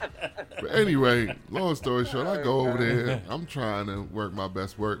 But anyway, long story short, I go over there. I'm trying to work my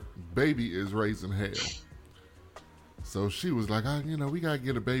best work. Baby is raising hell. So she was like, we got to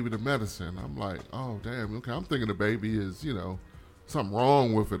get a baby the medicine. I'm like, oh, damn. Okay, I'm thinking the baby is, something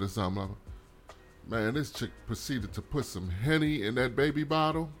wrong with it or something. Man, this chick proceeded to put some Henny in that baby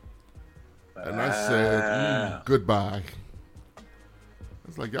bottle. And I said, goodbye.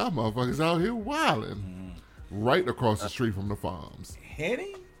 It's like, y'all motherfuckers out here wilding. Right across the street from the farms.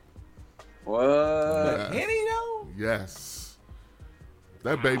 Henny? What? Henny, though? Yes.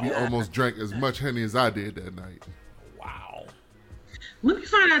 That baby almost drank as much Henny as I did that night. Wow. When we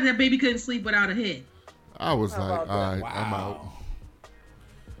found out that baby couldn't sleep without a head. I was like, all right, I'm out.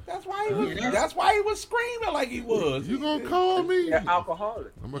 That's why he was screaming like he was. You gonna call me? You're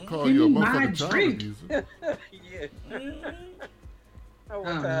alcoholic. I'm gonna call you a motherfucking child abuser. Yeah. What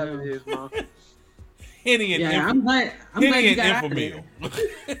time it is, Mom? Henny and I'm glad you got Infamil.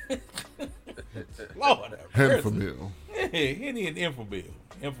 Lord, Infamil. Henny and Infamil.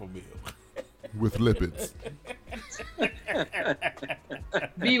 With lipids.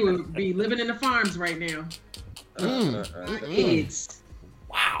 B would be living in the farms right now. Kids.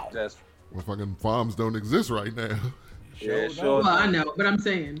 Wow. Well, fucking farms don't exist right now. Well, I know, but I'm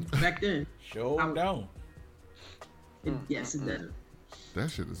saying back then. Don't. Yes, it does. That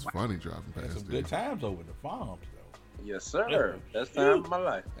shit is funny driving past some good times over the farms, though. Yes, sir. Best time of my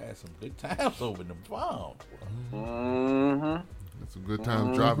life. Had some good times over the farms. Had some good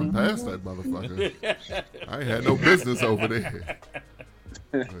times driving past that motherfucker. I ain't had no business over there.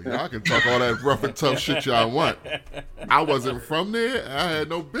 Y'all can talk all that rough and tough shit y'all want. I wasn't from there. I had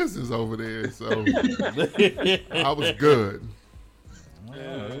no business over there, so I was good.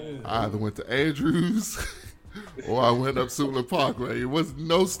 I either went to Andrews or I went up Sula Parkway. It was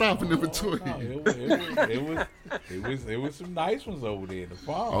no stopping in between. It was some nice ones over there in the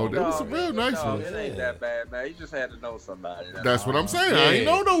farm. Oh, there was some real nice ones. It ain't that bad, man. You just had to know somebody. That's what I'm saying. I ain't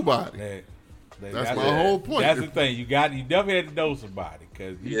know nobody. That's my whole point. That's the thing. You definitely had to know somebody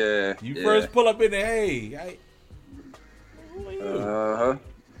because you first pull up in there. Hey, who are you?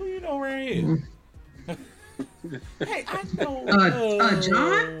 Who you know around here? Hey, I know.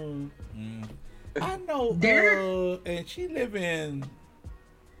 John. I know Derek, and she live in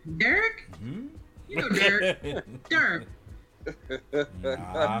Derek. Mm-hmm. You know Derek. Derek.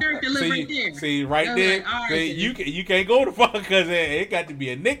 Derek live right there. See right there. Like, see, you can't go to fuck because it got to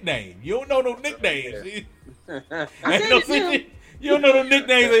be a nickname. You don't know no nicknames. You don't know no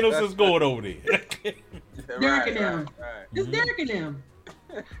nicknames. Ain't no sense going over there. Derek and them. It's Derek and them.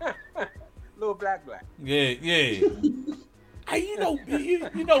 little black. Yeah. Hey, you know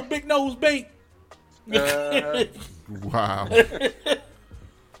Big Nose Bink. Wow.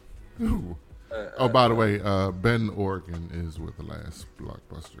 Oh, by the way, Bend, Oregon is where the last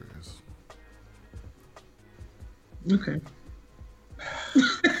Blockbuster is. Okay.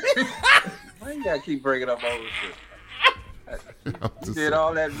 Why you gotta keep bringing up old shit? You did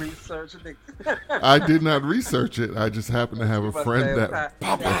all that research. I did not research it. I just happened to have a friend that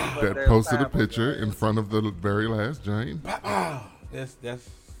posted a picture in front of the very last giant. That's a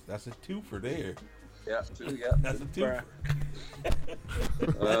twofer there. Yeah, that's a twofer.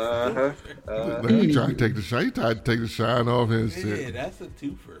 He tried to take the shine. He tried to take the shine off his shit. Yeah, that's a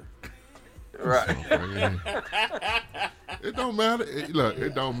twofer. Right. It don't matter. Look,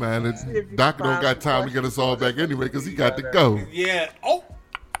 it don't matter. Doctor don't got time to get us all back anyway because he got to go. Yeah. Oh.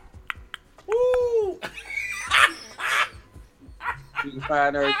 Woo. You can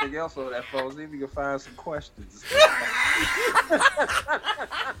find everything else on that phone. See if you can find some questions.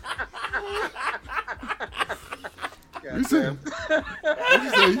 You said,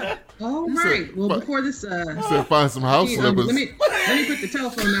 all right. Well, before this, you said find some house slippers. Let me put the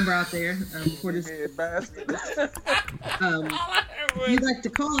telephone number out there before this. If you'd like to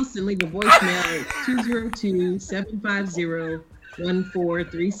call us and leave a voicemail,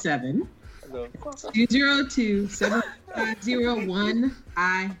 202-750-1437.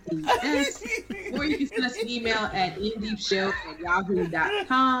 202-750-1IES. Or you can send us an email at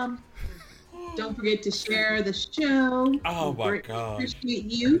indeepshow@yahoo.com. Don't forget to share the show. Oh my God!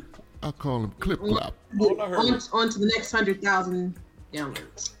 Appreciate you. I'll call him Clip Clop. On to the next 100,000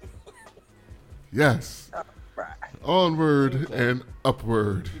 downloads. Yes. Onward and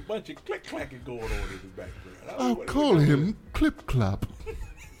upward. A bunch of click clacking going on in the background. I'll call him Clip Clop.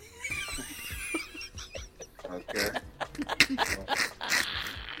 Okay.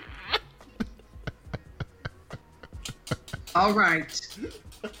 All right.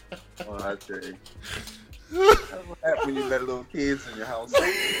 Oh, I tell you. That's what happens when you let little kids in your house.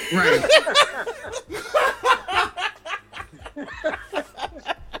 Right.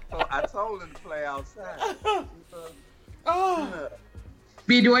 So I told him to play outside.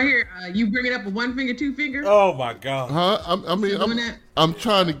 B, do I hear you bringing up a one finger, two finger? Oh my God! Huh? I'm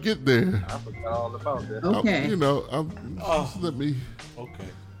trying to get there. I forgot all about that. Okay. Let me. Okay.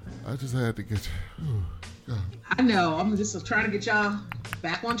 I just had to get. Oh, God. I know. I'm just trying to get y'all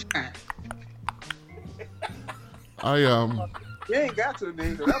back on track. You ain't got to,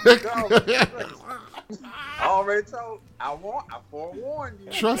 nigga. I already told. I forewarned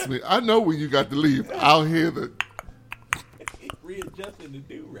you. Trust me, I know when you got to leave. I'll hear the. Readjusting the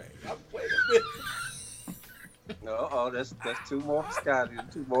do-rag. Wait a minute. No, that's two more for Scotty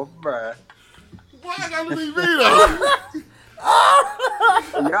and two more for Brian. Why I gotta be me though?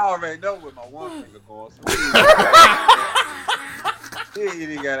 Y'all already know where my one finger going. So you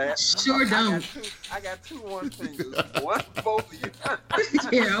ain't gotta sure don't. I got two one fingers. One for both of you.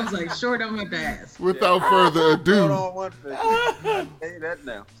 Yeah, I was like, sure don't have to ask. Without further ado. Hold on one finger. I tell you that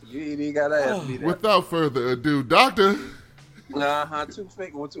now. So you ain't even gotta ask me that. Without further ado, Doctor. Two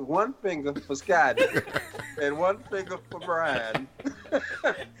fingers. One finger for Scotty and one finger for Brian.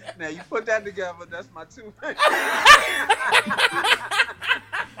 Now you put that together, that's my two fingers.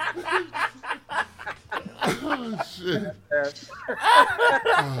 Oh shit.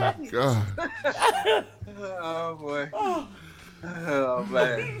 Oh God. Oh boy. Oh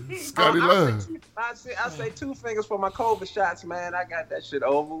man. Scotty Love. I say two fingers for my COVID shots, man. I got that shit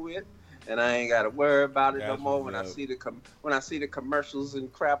over with. And I ain't gotta worry about it no more. When I see the commercials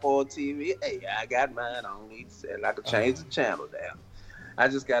and crap on TV, hey, I got mine. I don't need to say it. I can change the channel down. I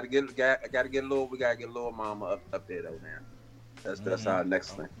just gotta get We gotta get little mama up there though now. That's our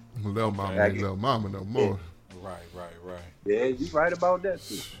next thing. Little mama ain't little mama no more. Right. Yeah, you right about that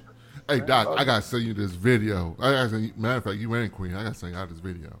too. Hey Doc, I gotta send you this video. Matter of fact, you and Queen, I gotta send y'all this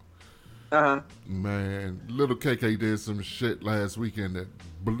video. Man, little KK did some shit last weekend that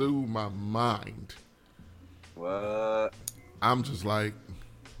blew my mind. What? I'm just like,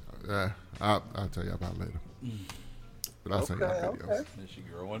 I'll tell you about it later. But I'll send you videos. Okay. Is she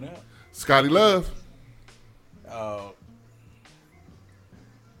growing up? Scotty Love. The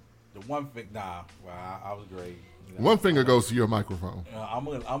one thing, I was great. You know, one finger goes to your microphone. I'm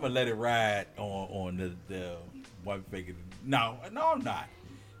gonna let it ride on the one finger. No, I'm not.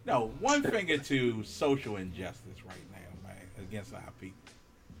 No, one finger to social injustice right now, man, against our people.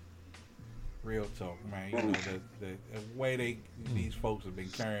 Real talk, man. You know the way these folks have been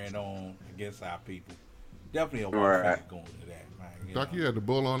carrying on against our people. Definitely a one finger going to that, man. Doc, you had the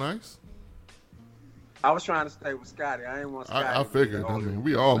bull on ice? I was trying to stay with Scotty. I didn't want Scotty. I figured. I mean,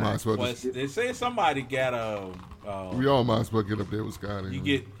 we all might as well. Well, they say somebody got we all might as well get up there with Scotty. You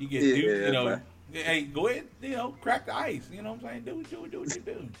get, you know. Man. Hey, go ahead, you know, crack the ice. You know what I'm saying? Do what you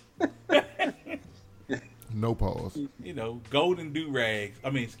do. No pause. You know, golden do-rags. I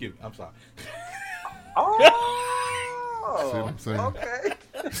mean, excuse me. I'm sorry. Oh! See what I'm saying? Okay.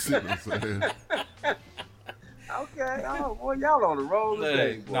 See what I'm saying? Okay. Oh, boy, y'all on the roll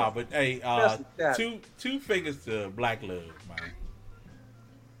today, boy. No, but hey, two fingers to Black Love, man.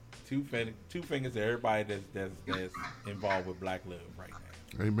 Two fingers to everybody that's involved with Black Love right now.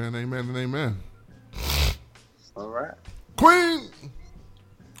 Amen, amen, and amen. All right. Queen!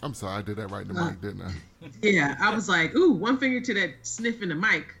 I'm sorry, I did that right in the mic, didn't I? Yeah, I was like, ooh, one finger to that sniff in the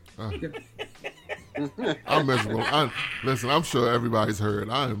mic. I'm miserable. Listen, I'm sure everybody's heard.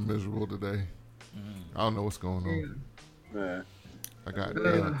 I am miserable today. I don't know what's going on. Yeah. I got.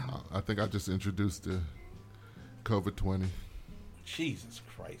 I think I just introduced the COVID-20. Jesus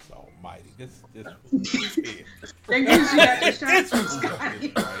Christ Almighty! This That gives you that shot from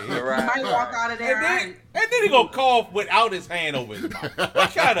Scotty. Might walk out of there. And then he gonna cough without his hand over his mouth.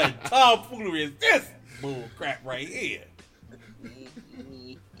 What kind of tomfoolery is this bull crap right here?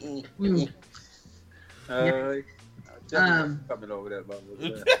 Coming over that bubble.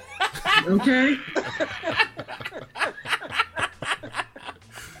 Okay.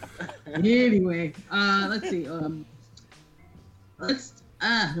 Anyway, let's see.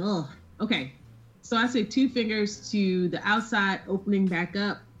 Okay. So I say two fingers to the outside opening back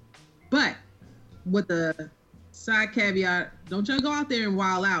up, but with the side caveat, don't y'all go out there and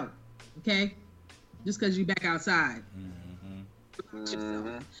wild out, okay? Just because you back outside.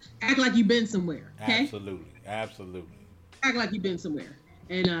 Mm-hmm. Act like you've been somewhere, okay? Absolutely. Act like you've been somewhere.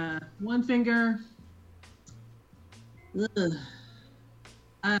 And one finger,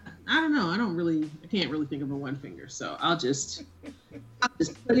 I don't know. I can't really think of a one finger, so I'll just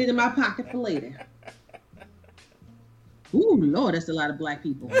put it in my pocket for later. Ooh, Lord, that's a lot of black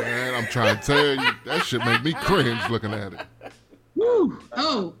people. Man, I'm trying to tell you, that shit make me cringe looking at it. Woo!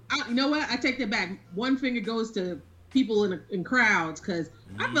 Oh, you know what? I take that back. One finger goes to people in crowds, because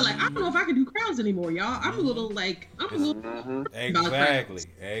I feel like I don't know if I can do crowds anymore, y'all. I'm a little exactly.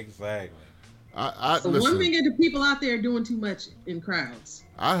 So listen, one finger to people out there doing too much in crowds.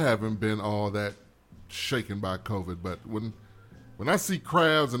 I haven't been all that shaken by COVID, but when I see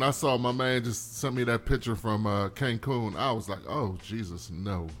crowds, and I saw my man just sent me that picture from Cancun, I was like, oh Jesus,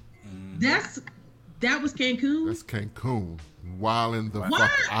 no. That was Cancun? That's Cancun. Wilding the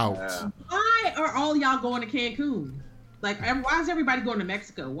fuck out. Why are all y'all going to Cancun? Like, why is everybody going to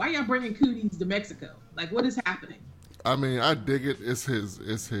Mexico? Why y'all bringing cooties to Mexico? Like, what is happening? I mean, I dig it. It's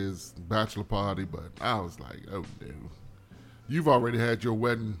his bachelor party, but I was like, oh no. You've already had your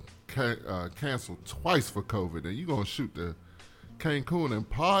wedding canceled twice for COVID, and you gonna shoot the Cancun and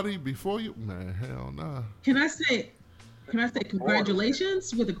party before you? Man, hell nah. Can I say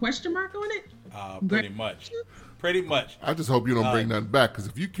congratulations with a question mark on it? Pretty much. I just hope you don't bring nothing back, because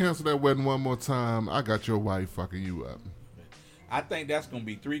if you cancel that wedding one more time, I got your wife fucking you up. I think that's going to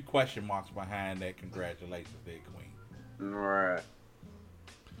be 3 question marks behind that congratulations there, Queen. Right.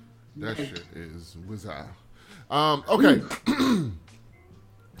 That shit is bizarre. Okay.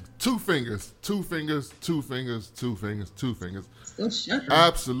 Two fingers.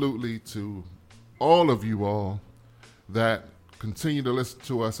 Absolutely to all of you all that continue to listen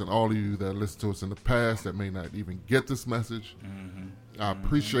to us, and all of you that listen to us in the past that may not even get this message. I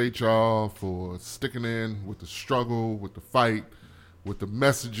appreciate y'all for sticking in with the struggle, with the fight, with the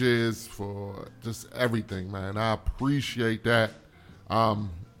messages, for just everything, man. I appreciate that.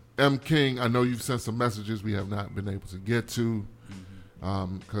 M. King, I know you've sent some messages we have not been able to get to,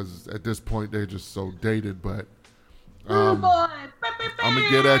 because at this point they're just so dated, but I'm gonna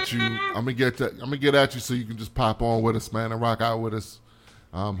get at you. I'm gonna get at you so you can just pop on with us, man, and rock out with us.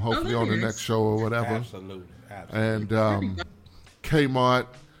 Hopefully on the next show or whatever. Absolutely. And Kmart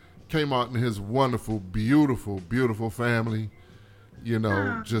and his wonderful, beautiful family. You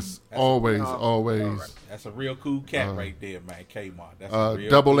know, just always. That's a real cool cat right there, man. Kmart. That's a real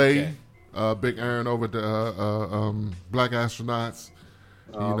Double cool A, cat. Big Aaron over at the Black Astronauts.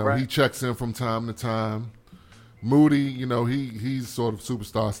 He checks in from time to time. Moody, he's sort of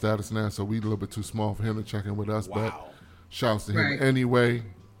superstar status now, so we a little bit too small for him to check in with us. Wow. But shouts to him anyway.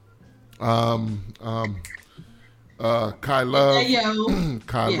 Kai Love.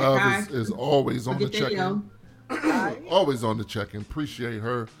 Kai Love is always on the check-in. Always on the check-in. Appreciate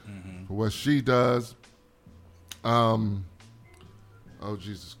her for what she does. Oh,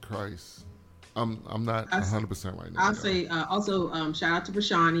 Jesus Christ. I'm not 100% right now. I'll say also shout out to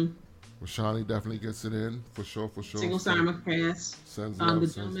Rashani. Rashani definitely gets it in for sure. Single simulcast. Sends The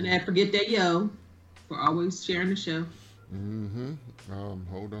love. gentleman at Forget That Yo for always sharing the show. Mm-hmm.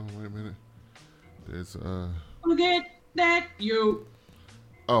 Hold on, wait a minute. There's Forget That Yo.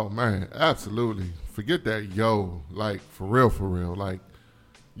 Oh man, absolutely. Forget that yo. Like for real. Like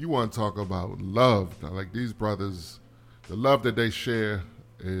you want to talk about love. Like these brothers, the love that they share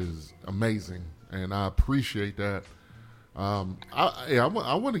is amazing, and I appreciate that. I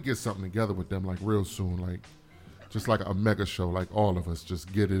want to get something together with them like real soon, like just like a mega show, like all of us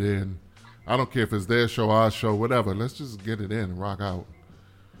just get it in. I don't care if it's their show, our show, whatever. Let's just get it in and rock out.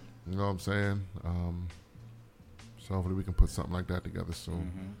 You know what I'm saying? So hopefully we can put something like that together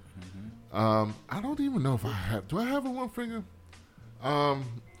soon. I don't even know if I have. Do I have a one finger?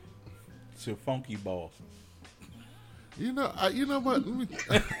 It's your funky balls. You know what?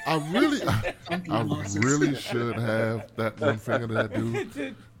 I really should have that one finger that I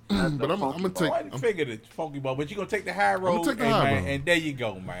do. But I'm gonna take. I figured it's funky ball, but you're gonna take the high road, and there you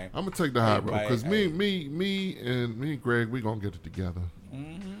go, man. I'm gonna take the high road because me and Greg, we gonna get it together.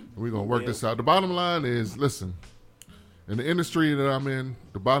 We're gonna work this out. The bottom line is, listen, in the industry that I'm in,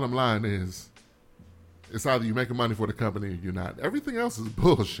 the bottom line is, it's either you're making money for the company or you're not. Everything else is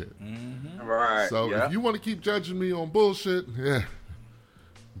bullshit. Right. So if you want to keep judging me on bullshit, yeah.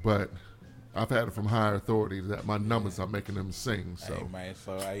 But I've had it from higher authority that my numbers are making them sing. So hey, man,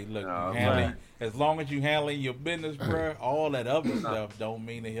 so hey, look, as long as you handling your business, bro, all that other stuff don't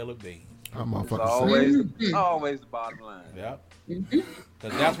mean a hill of beans. I'm always the bottom line. Yep.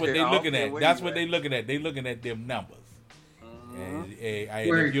 Because that's what they're looking at. That's what they're looking at. They're looking at them numbers. And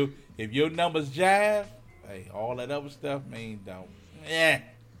if your numbers jive, hey, all that other stuff don't.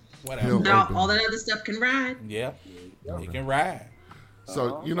 Whatever. Now, all that other stuff can ride. Yeah, it can ride.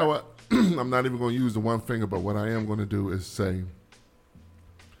 So you know what? I'm not even going to use the one finger, but what I am going to do is say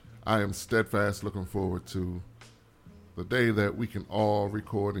I am steadfast looking forward to the day that we can all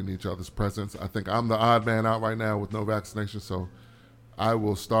record in each other's presence. I think I'm the odd man out right now with no vaccination, so I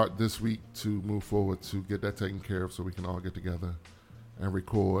will start this week to move forward to get that taken care of so we can all get together and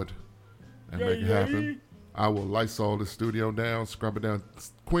record and make it happen. I will Lysol the studio down, scrub it down.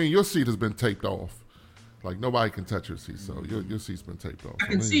 Queen, your seat has been taped off. Like, nobody can touch your seat, so your seat's been taped off. I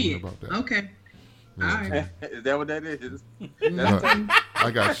can see it. About that. Okay. Yeah, all right. Is that what that is? I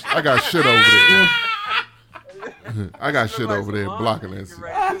got shit over there. I got shit over there blocking that seat.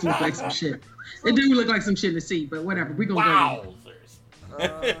 It looks like some shit. It do look like some shit in the seat, but whatever. We're going to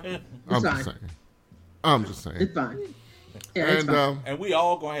go. I'm just saying. It's fine. Yeah, it's fine. And we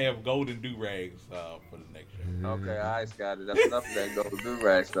all going to have golden do-rags for the next show. Okay, I got it. That's enough of that golden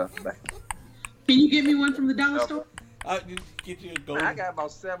do-rag stuff. Can you get me one from the dollar store? Get you a golden. I got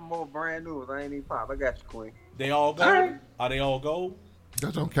about 7 more brand new ones. I ain't even pop. I got you, Queen. They all gold? Right. Are they all gold?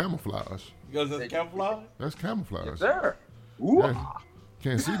 That's on camouflage. Because that's camouflage? That's camouflage. Yes, sir. Yeah.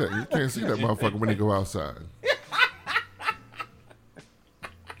 Can't see that. You can't see that motherfucker when you go outside.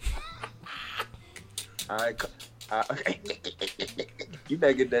 All right. You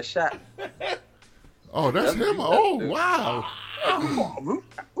better get that shot. Oh, that's him. Oh, wow.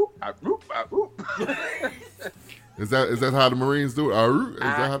 Is that how the Marines do it? Is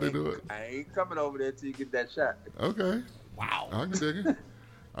that how they do it? I ain't coming over there till you get that shot. Okay. Wow. I can dig it.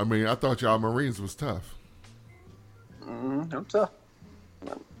 I mean, I thought y'all Marines was tough. I'm tough.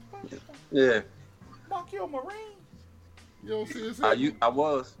 Yeah. Mark, you a Marine? You don't see his head? I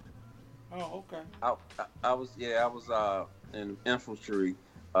was. Oh, okay. I was in infantry,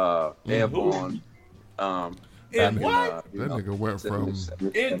 airborne. In what? That nigga went from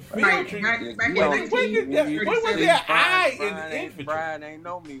infantry. When was there I in infantry? Brian ain't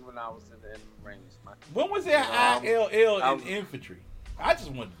know me when I was in the Marines. When was there ILL in infantry? I just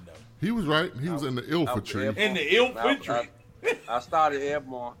wanted to know. He was right. He was in the infantry. In the infantry. I started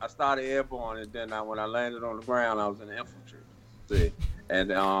airborne. And then when I landed on the ground, I was in the infantry. See? And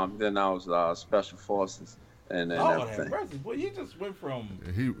then I was special forces. And everything. Well, you just went from.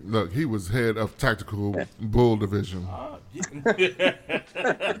 He was head of tactical bull division. Okay.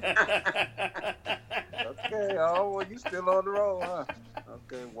 Oh, well, you still on the road, huh?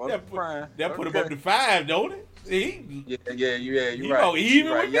 Okay. That put him up to 5, don't it? See? Yeah. You're you right. About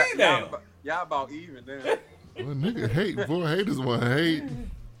even with me now. Y'all about even then. Well, nigga, hate. Boy, haters want to hate.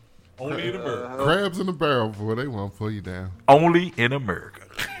 Only in America. Crabs in the barrel, boy. They want to pull you down. Only in America.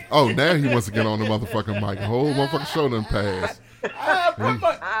 Oh, now he wants to get on the motherfucking mic. The whole motherfucking show done passed.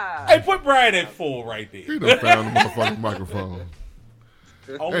 Hey, put Brian at 4 right there. He done found the motherfucking microphone.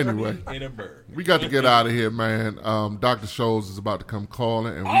 Anyway, we got to get out of here, man. Dr. Scholes is about to come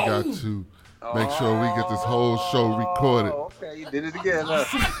calling, and we got to make sure we get this whole show recorded. Okay, you did it again, huh?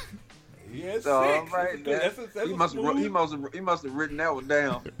 Yes, So, all six. right, That's he must have written that one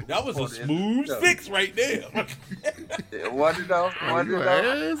down. That was a smooth six right there. What it though? What it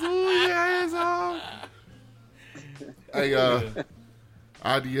though? Hey,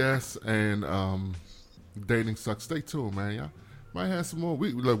 IDS and Dating Sucks. Stay tuned, man. Y'all might have some more.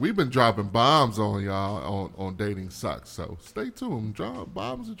 We've been dropping bombs on y'all on Dating Sucks. So stay tuned.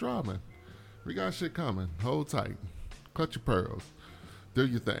 Bombs are dropping. We got shit coming. Hold tight. Clutch your pearls. Do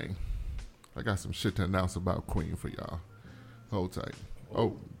your thing. I got some shit to announce about Queen for y'all. Hold tight.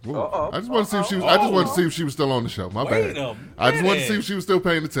 Oh, I just want to see if she was. I just wanted to see if she was still on the show. My bad. I just wanted to see if she was still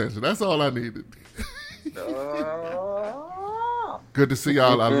paying attention. That's all I needed. Good to see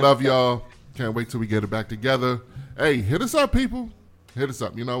y'all. I love y'all. Can't wait till we get it back together. Hey, hit us up, people. Hit us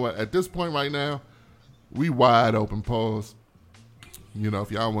up. You know what? At this point right now, we wide open. Pause. You know,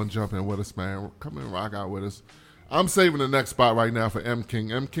 if y'all want to jump in with us, man, come and rock out with us. I'm saving the next spot right now for M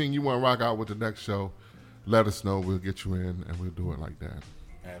King. M King, you want to rock out with the next show? Let us know. We'll get you in, and we'll do it like that.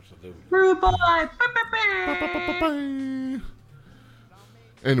 Absolutely. Rude boy.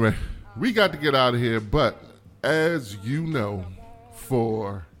 Anyway, we got to get out of here, but as you know,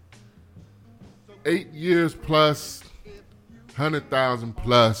 for 8 years plus, 100,000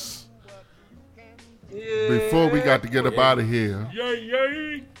 plus, before we got to get up out of here.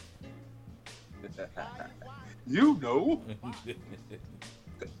 Yay. You know.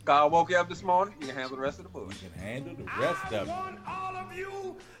 God woke you up this morning. You can handle the rest of the book. You can handle the rest of it. I want all of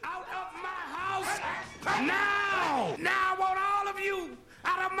you out of my house now. Now I want all of you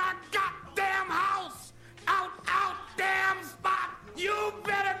out of my goddamn house. Out, damn spot. You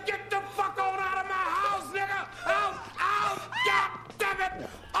better get the fuck on out of my house, nigga. Out, God damn it.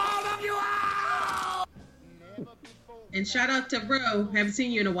 All of you out. And shout out to Ro. Haven't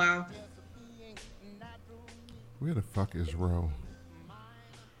seen you in a while. Where the fuck is Ro?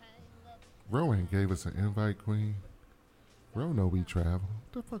 Ro ain't gave us an invite, Queen. Ro know we travel.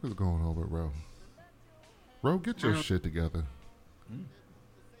 What the fuck is going on with Ro? Ro, get your shit together.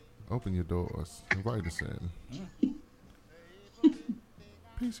 Open your doors. Invite us in.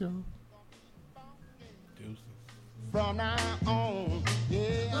 Peace, y'all. Deuces. From now on,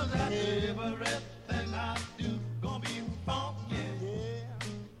 everything I do gonna be funky.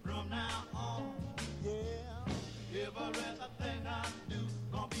 From now on, everything I do